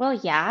 Well,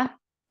 yeah.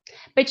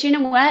 But you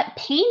know what?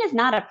 Pain is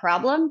not a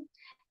problem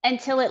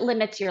until it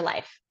limits your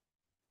life.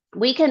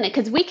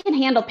 Because we can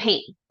handle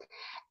pain,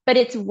 but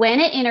it's when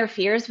it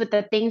interferes with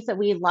the things that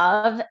we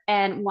love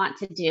and want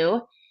to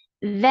do,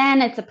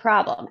 then it's a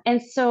problem.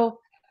 And so,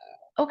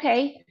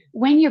 okay,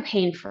 when you're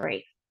pain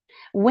free,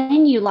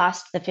 when you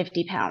lost the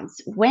 50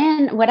 pounds,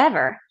 when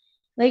whatever,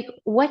 like,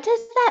 what does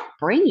that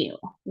bring you?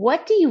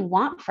 What do you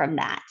want from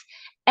that?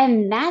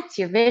 And that's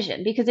your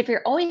vision. Because if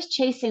you're always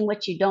chasing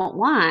what you don't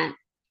want,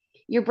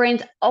 your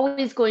brain's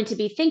always going to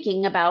be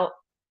thinking about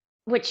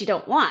what you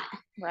don't want,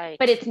 Right.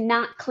 but it's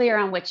not clear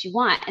on what you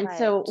want. And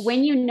so Right.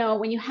 when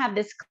you have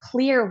this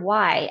clear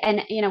why,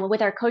 and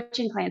with our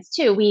coaching clients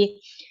too,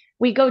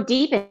 we go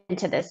deep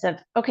into this of,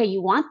 okay,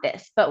 you want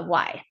this, but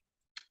why?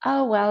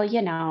 Oh,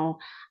 well,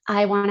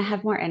 I want to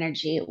have more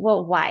energy.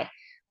 Well, why?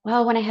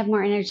 Well, when I have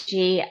more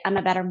energy, I'm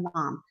a better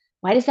mom.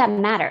 Why does that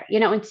matter?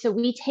 And so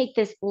we take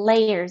this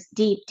layers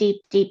deep,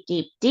 deep, deep,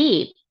 deep,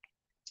 deep.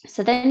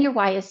 So then your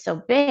why is so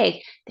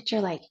big that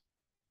you're like,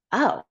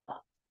 oh,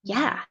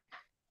 yeah,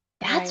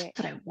 Right. that's Right.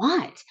 what I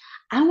want.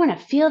 I want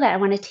to feel that. I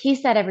want to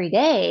taste that every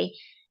day.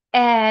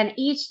 And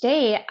each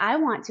day I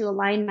want to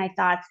align my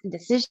thoughts and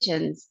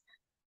decisions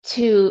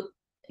to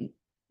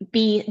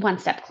be one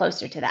step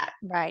closer to that,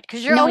 Right.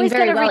 Because you're knowing always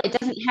going very to well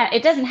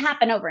it doesn't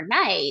happen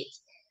overnight,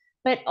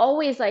 but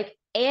always like,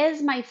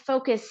 is my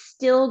focus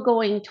still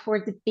going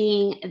towards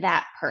being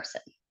that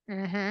person?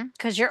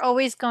 because you're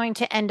always going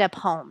to end up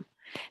home.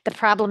 The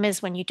problem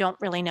is when you don't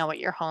really know what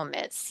your home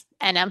is.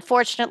 And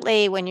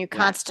unfortunately, when you Yeah.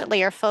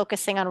 constantly are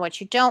focusing on what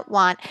you don't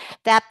want,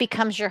 that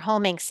becomes your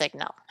homing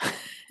signal.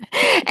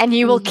 And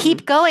you will Hmm.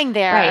 keep going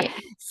there. Right.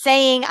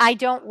 saying, I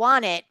don't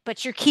want it,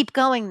 but you keep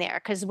going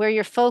there because where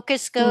your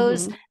focus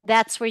goes, Mhm.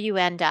 that's where you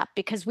end up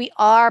because we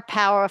are And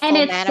powerful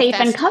it's safe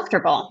and manifestors.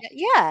 comfortable.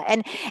 Yeah.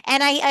 And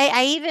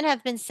I even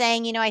have been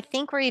saying, I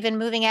think we're even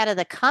moving out of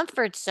the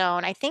comfort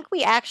zone. I think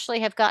we actually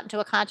have gotten to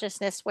a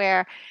consciousness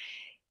where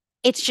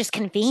it's just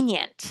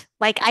convenient.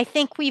 Like I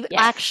think we Yes.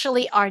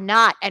 actually are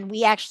not, and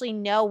we actually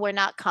know we're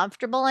not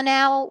comfortable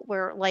now.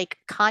 We're like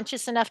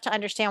conscious enough to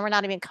understand we're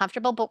not even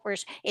comfortable,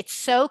 but it's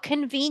so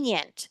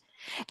convenient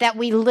that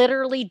we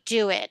literally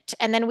do it.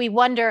 And then we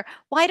wonder,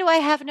 why do I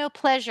have no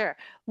pleasure?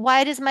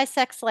 Why does my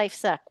sex life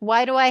suck?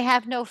 Why do I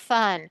have no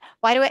fun?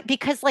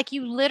 Because like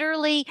you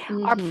literally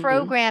are Mhm.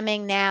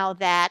 programming now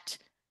that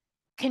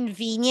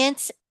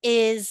convenience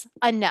is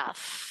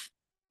enough.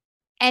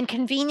 And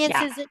convenience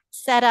Yeah. isn't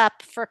set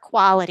up for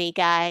quality,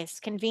 guys.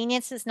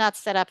 Convenience is not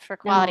set up for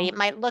quality. It No.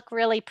 might look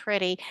really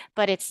pretty,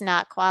 but it's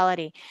not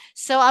quality.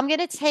 So I'm going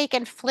to take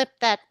and flip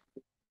that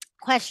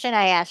question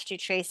I asked you,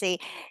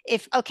 Tracy.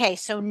 Okay,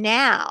 so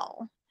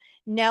now,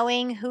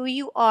 knowing who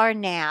you are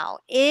now,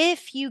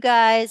 if you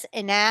guys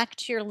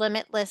enact your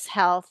limitless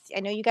health,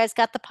 I know you guys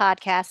got the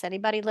podcast.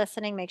 Anybody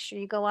listening, make sure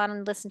you go on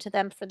and listen to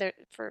them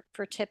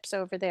for tips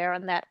over there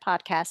on that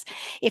podcast.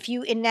 If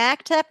you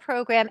enact that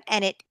program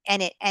and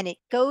it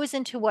goes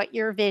into what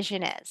your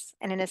vision is,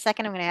 and in a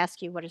second I'm going to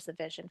ask you what is the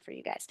vision for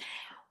you guys.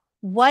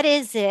 What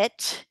is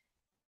it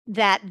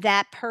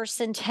that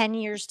person 10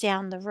 years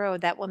down the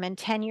road, that woman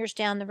 10 years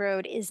down the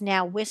road is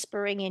now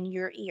whispering in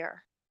your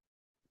ear?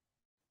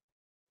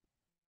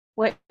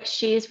 What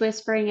she's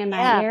whispering in my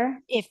Yeah.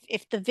 ear,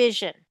 If the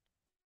vision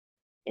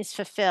is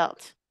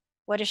fulfilled,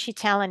 what is she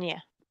telling you?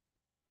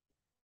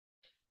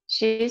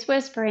 she's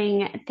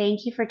whispering,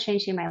 "Thank you for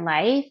changing my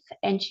life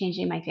and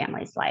changing my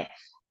family's life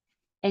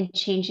and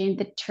changing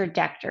the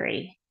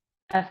trajectory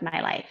of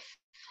my life."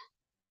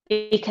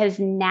 Because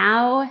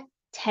now,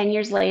 10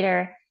 years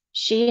later,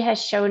 she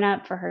has shown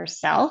up for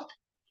herself.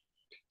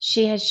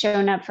 She has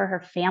shown up for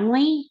her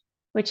family,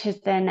 which has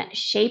then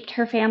shaped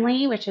her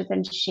family, which has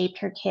then shaped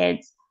her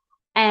kids.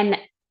 And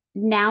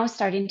now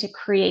starting to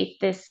create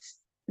this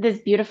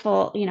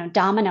beautiful,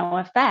 domino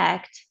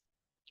effect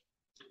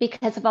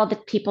because of all the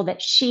people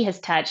that she has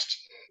touched,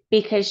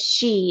 because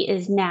she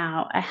is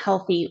now a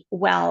healthy,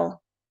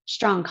 well,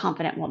 strong,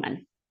 confident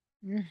woman.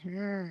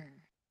 Mhm.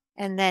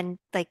 And then,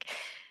 like,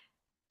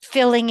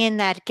 filling in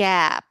that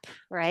gap,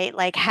 right?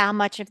 Like, how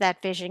much of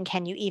that vision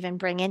can you even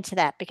bring into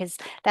that? Because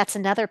that's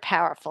another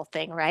powerful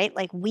thing, right?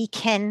 Like, we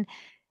can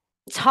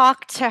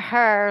talk to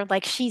her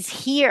like she's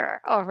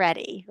here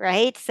already,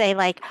 right? Say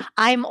like,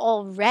 I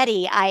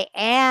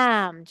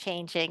am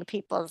changing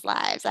people's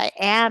lives. I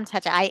am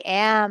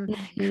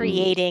Mhm.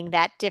 creating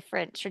that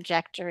different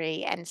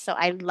trajectory. And so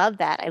I love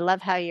that. I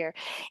love how you're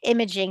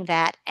imaging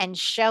that and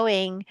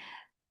showing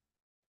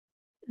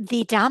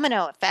the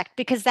domino effect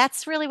because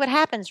that's really what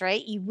happens,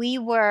 right? We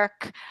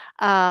work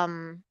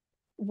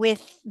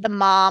with the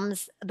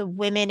moms, the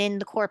women in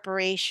the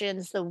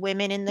corporations, the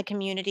women in the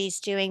communities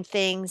doing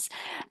things,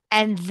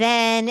 and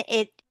then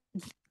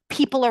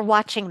people are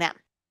watching them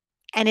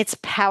and it's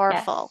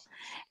powerful Yes.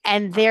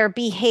 and their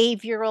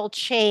behavioral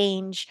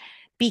change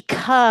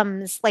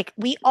becomes like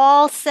we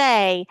all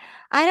say,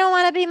 I don't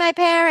want to be my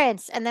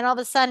parents. And then all of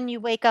a sudden you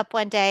wake up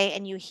one day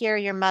and you hear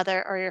your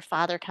mother or your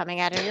father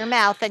coming out of your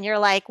mouth and you're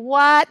like,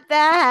 what the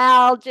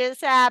hell just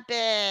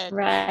happened?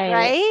 Right.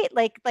 Right?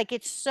 Like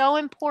it's so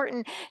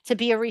important to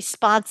be a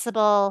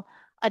responsible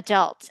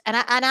adult. And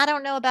I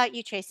don't know about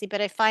you, Tracy, but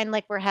I find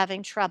like we're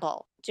having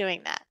trouble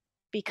doing that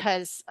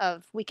because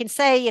of we can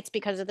say it's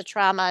because of the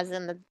traumas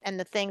and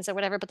the things or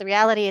whatever, but the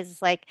reality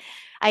is like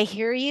I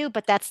hear you,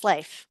 but that's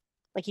life.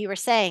 Like you were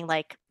saying,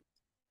 like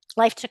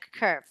life took a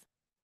curve.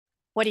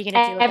 What are you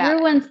going to do about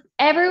it?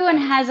 Everyone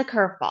has a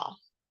curveball.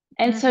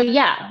 And so Mhm.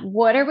 yeah,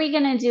 what are we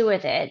going to do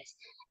with it?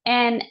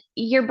 And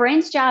your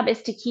brain's job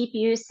is to keep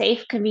you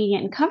safe,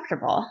 convenient, and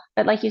comfortable.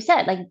 But like you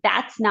said, like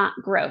that's not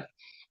growth.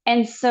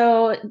 And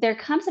so there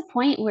comes a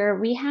point where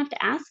we have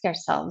to ask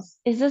ourselves,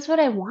 is this what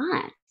I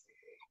want?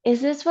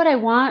 Is this what I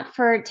want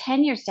for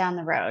 10 years down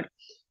the road?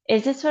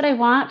 Is this what I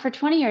want for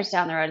 20 years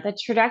down the road? The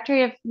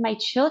trajectory of my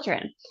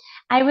children.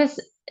 I was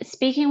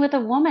speaking with a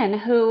woman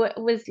who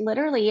was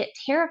literally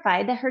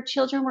terrified that her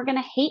children were going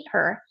to hate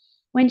her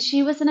when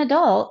she was an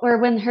adult or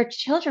when her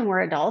children were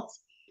adults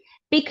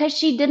because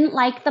she didn't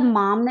like the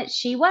mom that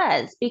she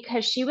was,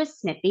 because she was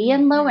snippy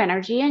and low Mhm.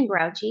 energy and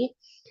grouchy.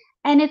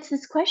 And it's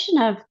this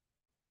question of,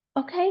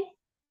 okay,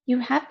 you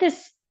have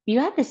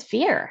this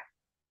fear.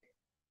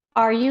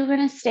 Are you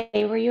going to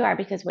stay where you are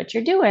because what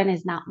you're doing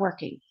is not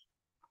working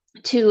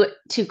to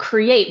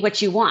create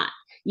what you want?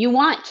 You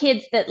want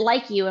kids that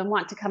like you and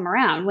want to come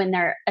around when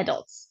they're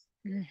adults,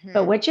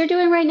 but Mhm. what you're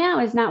doing right now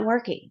is not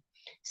working.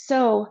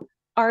 So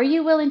are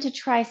you willing to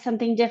try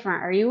something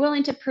different? Are you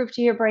willing to prove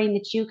to your brain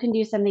that you can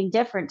do something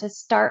different to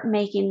start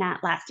making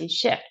that lasting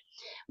shift?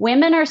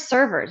 Women are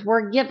servers,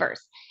 we're givers.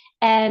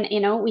 And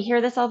we hear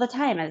this all the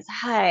time as,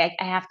 hi,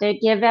 I have to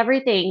give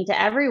everything to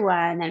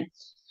everyone. And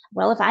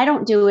well, if I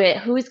don't do it,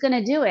 who's going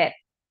to do it?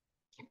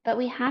 But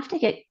we have to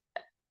get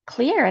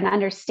clear and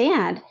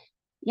understand,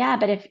 Yeah,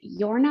 but if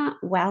you're not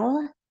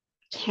well,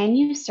 can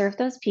you serve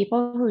those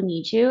people who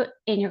need you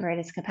in your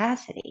greatest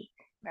capacity?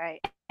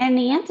 Right. And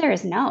the answer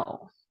is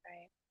no.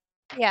 Right.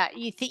 Yeah,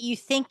 you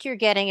think you're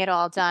getting it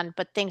all done,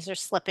 but things are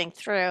slipping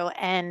through,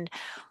 and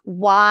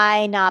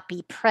why not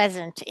be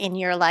present in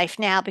your life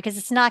now? Because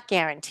it's not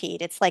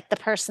guaranteed. It's like the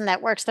person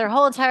that works their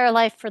whole entire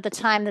life for the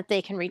time that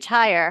they can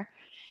retire,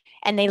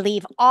 and they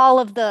leave all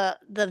of the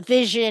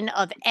vision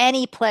of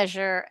any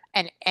pleasure,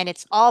 and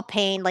it's all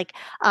pain. Like,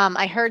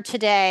 I heard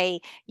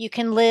today, you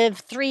can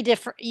live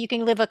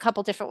a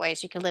couple different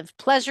ways. You can live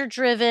pleasure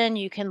driven,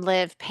 you can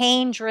live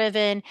pain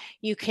driven,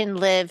 you can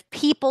live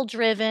people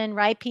driven,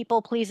 right?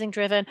 People pleasing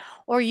driven,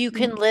 or you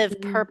can live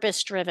Mhm.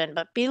 purpose driven.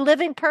 But be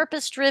living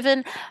purpose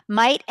driven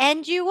might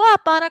end you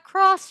up on a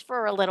cross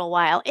for a little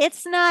while.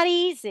 It's not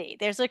easy.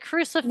 There's a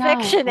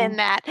crucifixion in No.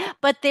 that,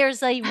 but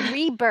there's a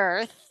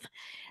rebirth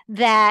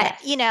that,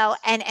 Yes.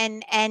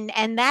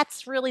 and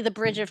that's really the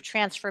bridge of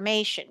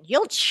transformation.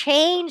 You'll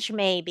change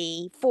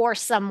maybe for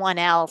someone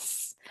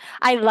else.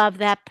 I love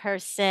that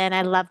person,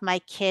 I love my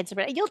kids,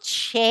 but you'll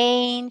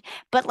change,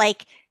 but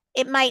like,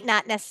 it might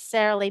not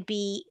necessarily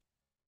be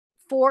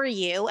for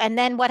you, and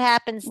then what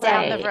happens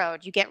down the Right.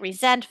 road? You get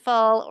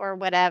resentful or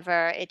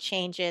whatever, it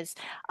changes,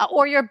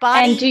 or your And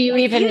body do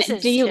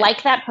refuses you to.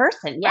 like that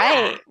person? Yeah.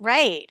 Right,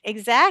 right,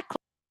 exactly.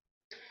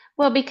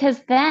 Well,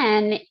 because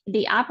then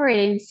the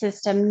operating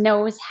system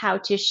knows how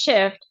to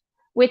shift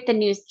with the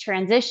new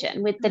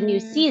transition, with the new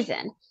Mm,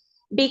 season,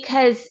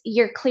 because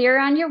you're clear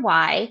on your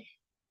why,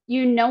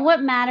 you know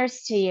what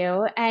matters to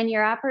you, and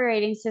your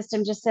operating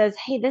system just says,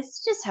 hey, this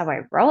is just how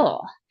I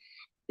roll.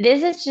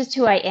 This is just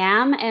who I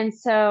am. And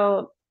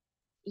so,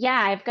 yeah,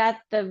 I've got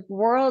the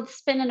world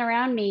spinning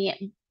around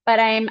me, but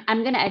I'm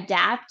going to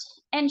adapt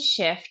and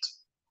shift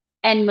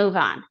and move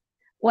on.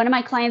 One of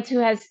my clients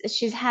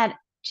she's had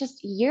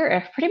just a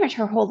year, pretty much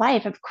her whole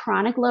life of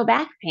chronic low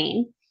back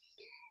pain.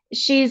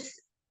 She's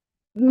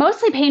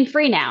mostly pain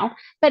free now,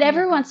 but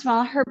every mhm. once in a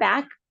while her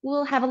back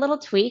will have a little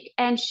tweak,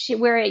 and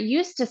where it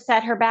used to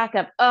set her back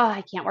up, oh,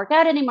 I can't work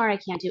out anymore, I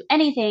can't do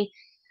anything,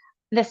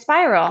 the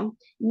spiral,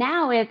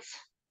 now it's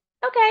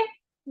okay,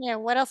 Yeah,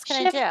 what else can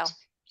I do? shift,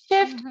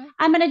 shift. Mhm,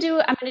 I'm going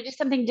to do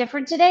something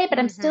different today, but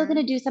I'm still going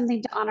mhm, to do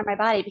something to honor my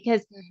body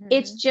because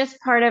it's mhm, just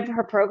part of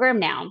her program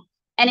now.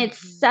 And it's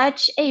mhm.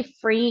 such a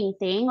freeing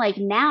thing. Like,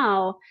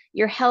 now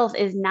your health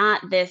is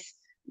not this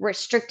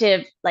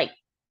restrictive, like,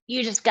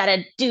 you just got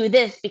to do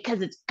this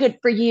because it's good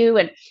for you.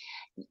 And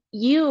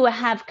you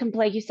have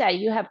like you said,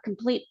 you have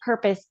complete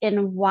purpose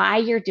in why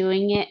you're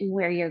doing it and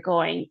where you're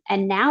going.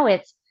 And now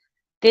it's,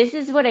 this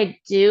is what I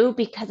do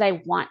because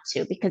I want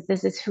to, because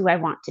this is who I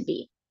want to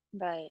be.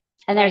 Right,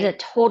 And there's right. a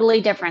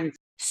totally difference.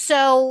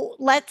 So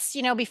let's,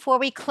 before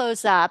we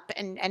close up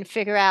and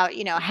figure out,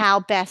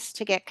 how best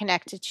to get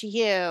connected to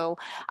you,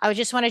 I would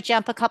just want to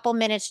jump a couple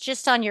minutes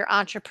just on your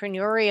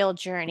entrepreneurial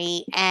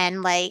journey.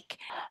 And like,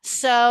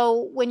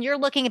 so when you're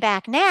looking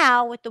back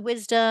now with the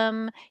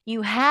wisdom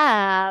you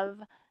have,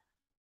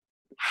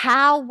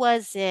 how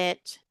was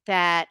it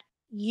that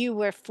you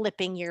were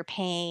flipping your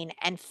pain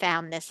and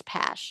found this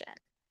passion?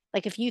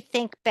 Like, if you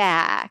think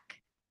back,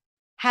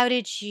 how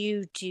did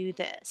you do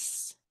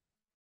this?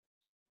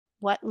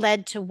 What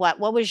led to what?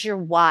 What was your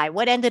why?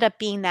 What ended up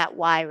being that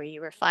why where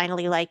you were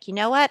finally like, you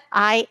know what?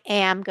 I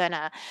am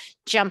gonna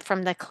jump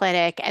from the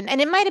clinic. And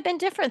it might have been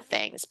different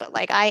things, but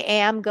like, I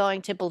am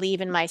going to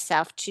believe in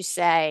myself to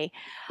say,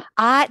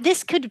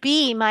 this could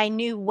be my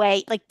new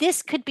way. Like,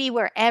 this could be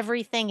where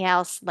everything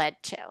else led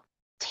to.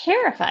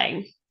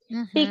 Terrifying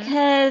Mm-hmm.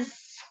 because,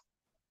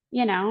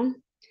 you know,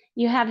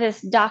 you have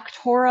this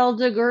doctoral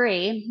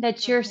degree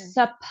that you're Mm-hmm.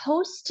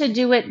 supposed to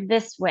do it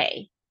this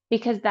way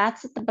because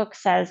that's what the book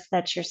says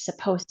that you're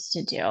supposed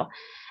to do.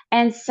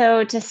 And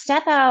so to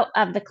step out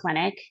of the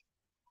clinic,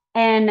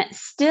 and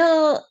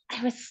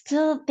I was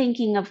still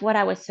thinking of what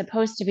I was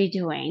supposed to be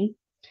doing,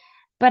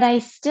 but I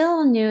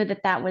still knew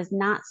that that was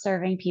not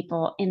serving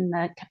people in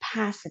the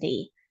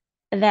capacity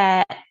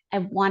that I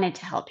wanted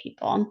to help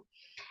people.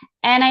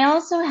 And I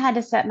also had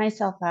to set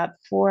myself up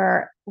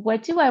for,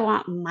 what do I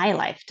want my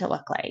life to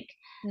look like?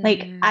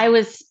 Like, I Mm,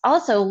 was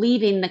also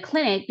leaving the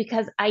clinic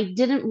because I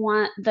didn't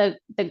want the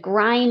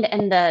grind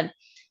and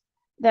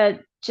the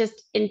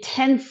just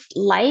intense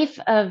life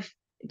of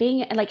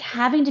being like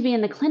having to be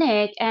in the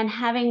clinic and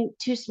having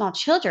two small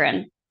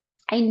children.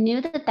 I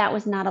knew that that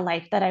was not a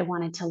life that I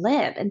wanted to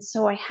live. And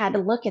so I had to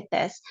look at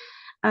this.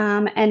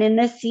 And in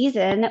this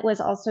season, it was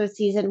also a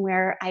season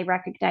where I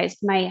recognized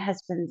my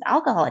husband's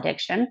alcohol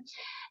addiction,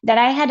 that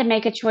I had to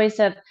make a choice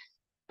of,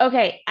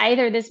 okay,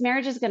 either this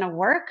marriage is going to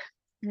work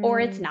or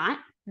it's mm, not.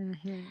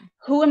 mhm.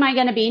 Who am I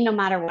going to be no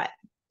matter what?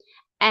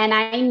 And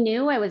I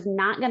knew I was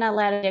not going to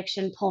let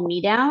addiction pull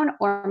me down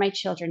or my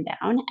children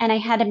down. And I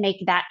had to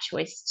make that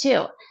choice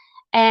too.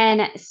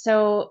 And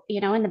so,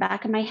 in the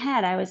back of my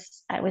head, I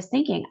was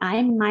thinking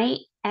I might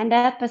end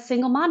up a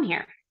single mom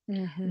here.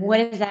 What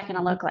Mhm. is that going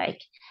to look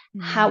like?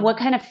 What Mm.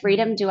 kind of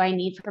freedom do I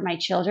need for my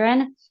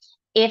children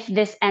if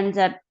this ends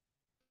up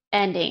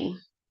ending?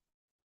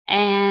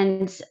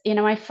 And,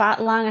 I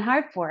fought long and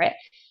hard for it.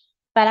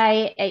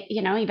 But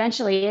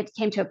eventually it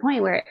came to a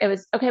point where it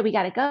was, okay, we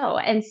got to go.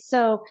 And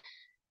so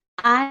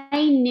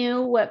I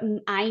knew what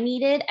I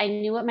needed. I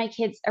knew what my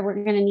kids were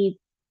going to need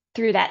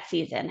through that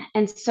season.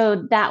 And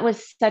so that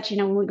was such,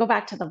 when we go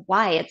back to the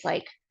why, it's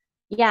like,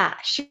 yeah,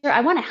 sure.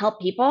 I want to help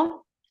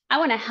people. I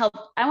want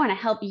to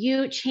help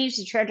you change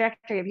the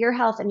trajectory of your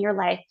health and your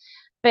life.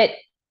 But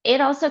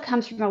it also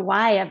comes from a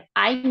why of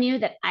I knew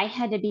that I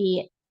had to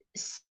be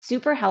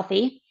super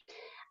healthy.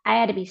 I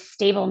had to be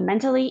stable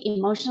mentally,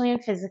 emotionally,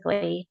 and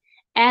physically.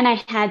 And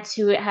I had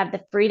to have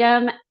the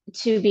freedom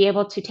to be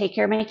able to take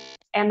care of my kids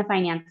and the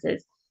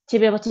finances to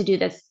be able to do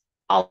this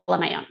all on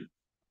my own.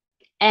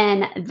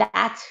 And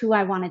that's who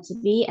I wanted to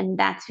be. And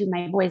that's who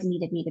my boys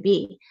needed me to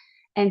be.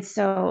 And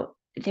so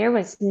there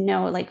was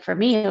no, like, for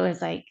me, it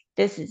was like,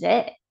 this is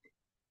it,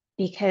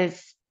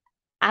 because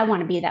I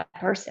want to be that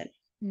person.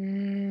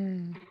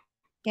 Mm.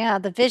 Yeah,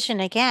 the vision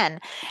again.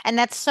 And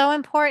that's so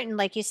important.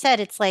 Like you said,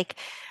 it's like,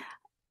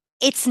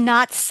 it's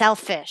not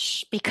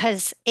selfish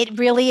because it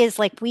really is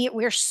like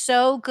we're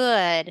so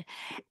good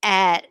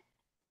at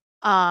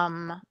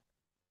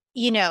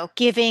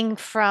giving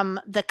from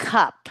the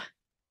cup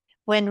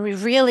when we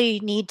really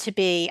need to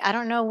be. I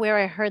don't know where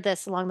I heard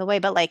this along the way,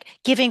 but like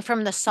giving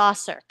from the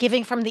saucer,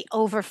 giving from the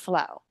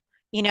overflow.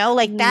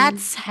 Like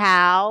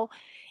Mm,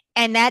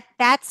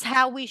 that's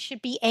how we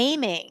should be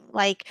aiming.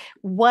 Like,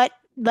 what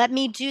let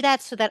me do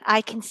that so that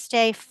I can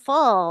stay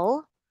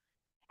full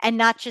and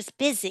not just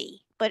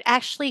busy, but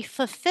actually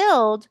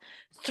fulfilled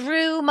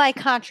through my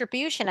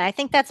contribution. I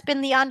think that's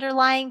been the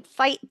underlying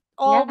fight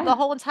all yeah. the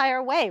whole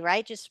entire way,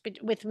 right? Just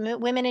with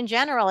women in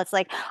general. It's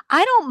like,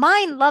 I don't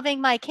mind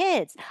loving my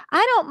kids.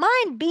 I don't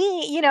mind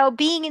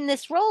being in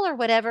this role or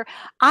whatever.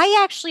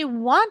 I actually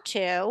want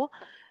to,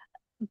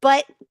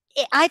 but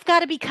I've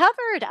got to be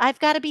covered. I've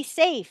got to be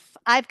safe.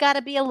 I've got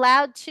to be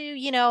allowed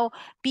to,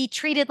 be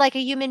treated like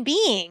a human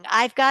being.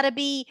 I've got to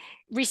be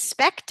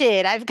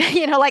respected. I've got,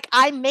 like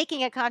I'm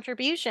making a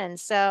contribution.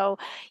 So,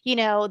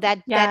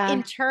 that Yeah.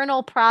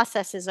 internal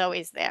process is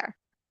always there.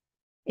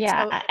 It's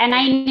Yeah. so And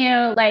I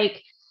knew,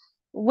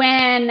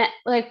 when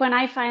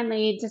I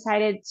finally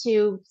decided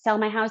to sell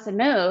my house and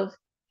move,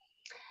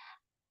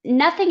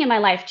 nothing in my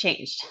life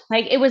changed.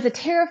 Like, it was a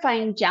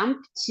terrifying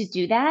jump to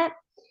do that.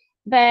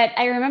 But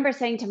I remember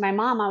saying to my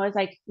mom, I was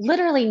like,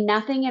 literally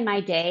nothing in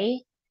my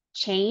day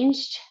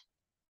changed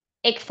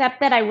except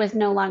that I was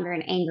no longer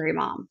an angry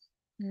mom.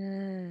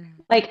 Mm.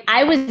 Like,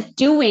 I was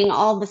doing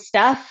all the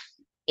stuff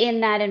in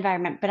that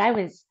environment, but I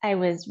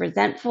was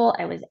resentful,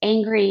 I was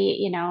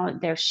angry,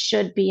 there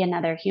should be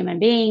another human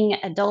being,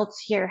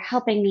 adults here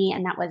helping me,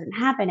 and that wasn't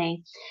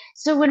happening.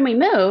 So when we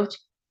moved,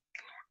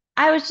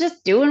 I was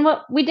just doing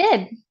what we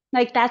did.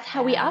 Like, that's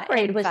how we Yeah,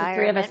 operated, was the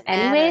three of us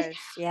environment anyways. matters.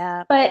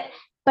 Yeah. But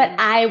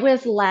I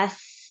was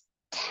less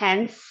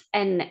tense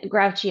and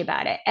grouchy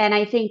about it. And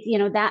I think,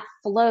 that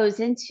flows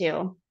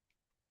into,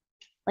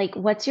 like,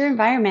 what's your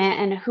environment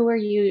and who are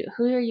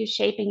you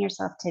shaping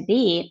yourself to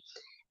be?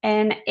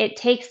 And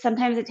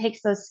sometimes it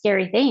takes those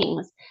scary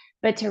things,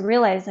 but to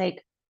realize,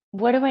 like,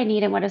 what do I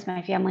need and what does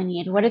my family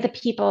need? What are the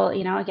Right. people,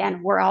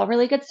 again, we're all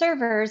really good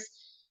servers.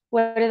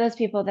 What are those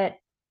people that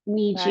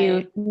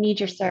Right. need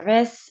your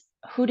service?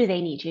 Who do they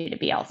need you to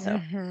be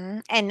also?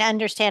 And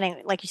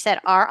understanding, like you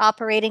said, our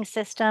operating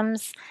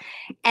systems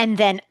and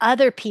then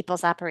other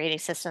people's operating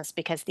systems,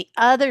 because the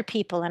other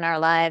people in our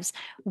lives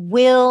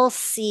will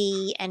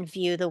see and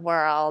view the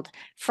world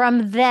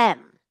from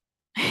them.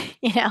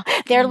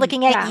 They're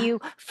looking at Yeah.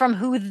 you from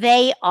who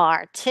they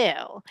are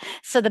too.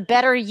 So the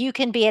better you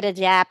can be at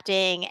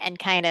adapting and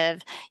kind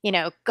of,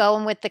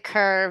 going with the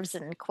curves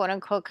and quote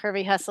unquote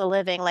curvy hustle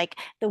living, like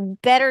the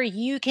better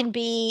you can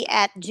be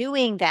at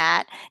doing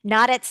that,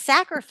 not at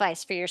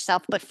sacrifice for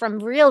yourself, but from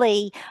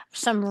really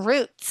some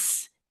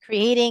roots,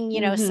 creating,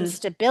 some Hmm.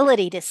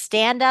 stability to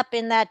stand up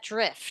in that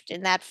drift,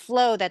 in that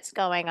flow that's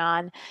going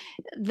on,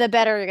 the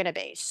better you're going to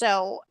be.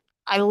 So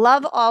I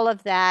love all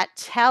of that.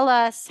 Tell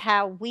us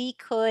how we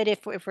could,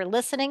 if we're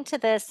listening to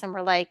this and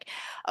we're like,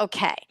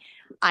 okay,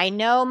 I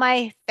know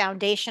my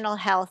foundational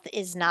health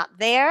is not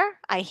there.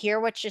 I hear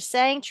what you're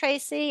saying,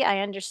 Tracy. I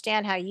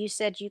understand how you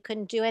said you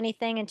couldn't do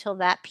anything until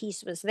that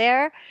piece was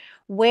there.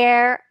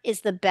 Where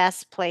is the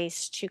best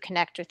place to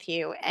connect with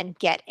you and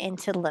get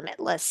into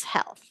limitless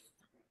health?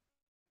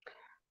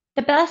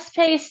 The best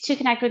place to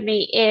connect with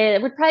me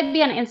would probably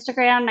be on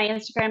Instagram. My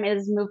Instagram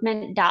is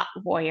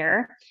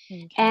movement.warrior.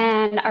 Okay.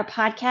 And our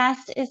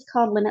podcast is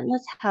called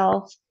Limitless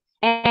Health.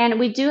 And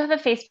we do have a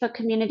Facebook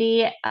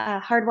community,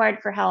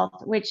 Hardwired for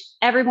Health, which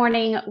every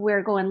morning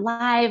we're going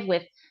live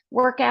with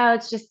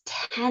workouts, just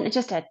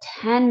a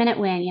 10-minute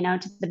win,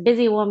 to the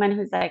busy woman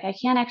who's like, I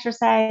can't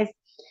exercise,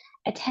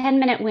 a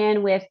 10-minute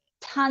win with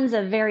tons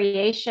of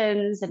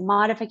variations and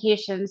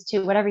modifications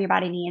to whatever your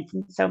body needs.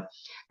 And so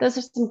those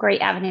are some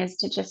great avenues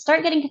to just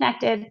start getting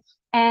connected,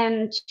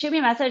 and shoot me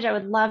a message. I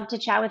would love to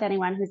chat with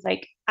anyone who's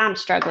like, I'm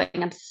struggling.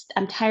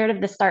 I'm tired of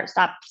the start,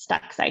 stop,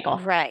 stuck cycle.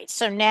 Right.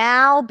 So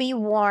now be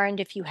warned,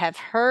 if you have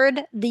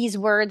heard these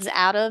words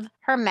out of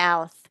her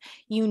mouth,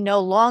 You no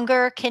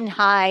longer can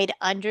hide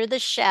under the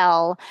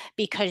shell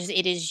because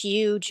it is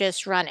you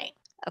just running.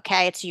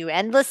 Okay, it's you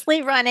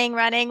endlessly running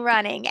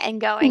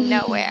and going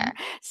nowhere.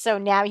 So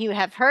now you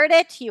have heard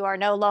it. You are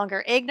no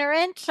longer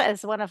ignorant,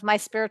 as one of my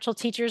spiritual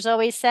teachers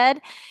always said.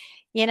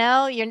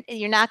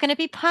 You're not going to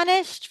be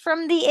punished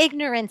from the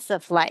ignorance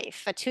of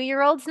life. A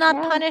 2-year-old's not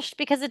Yeah. punished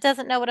because it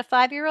doesn't know what a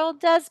 5-year-old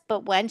does.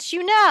 But once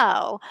you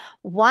know,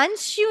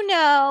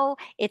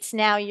 it's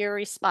now your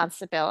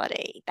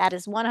responsibility. That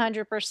is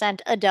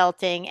 100%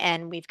 adulting,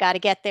 and we've got to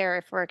get there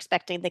if we're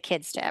expecting the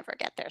kids to ever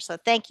get there. So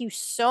thank you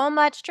so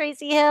much,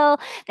 Tracy Hill.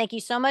 Thank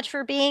you so much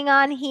for being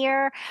on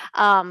here.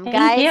 Thank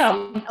Guys,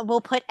 you.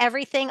 we'll put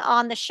everything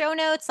on the show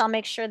notes. I'll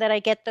make sure that I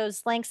get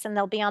those links, and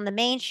they'll be on the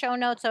main show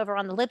notes over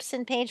on the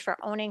Libsyn page for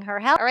Owning Her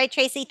Health. All right,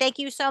 Tracy, thank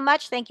you so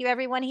much. Thank you,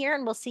 everyone here,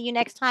 and we'll see you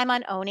next time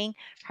on Owning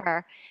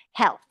Her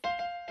Health.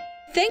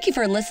 Thank you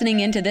for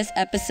listening into this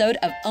episode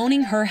of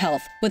Owning Her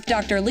Health with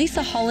Dr.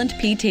 Lisa Holland,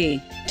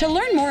 PT. To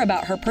learn more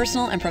about her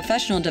personal and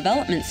professional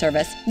development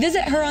service,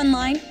 visit her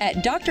online at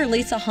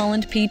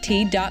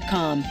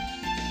drlisahollandpt.com.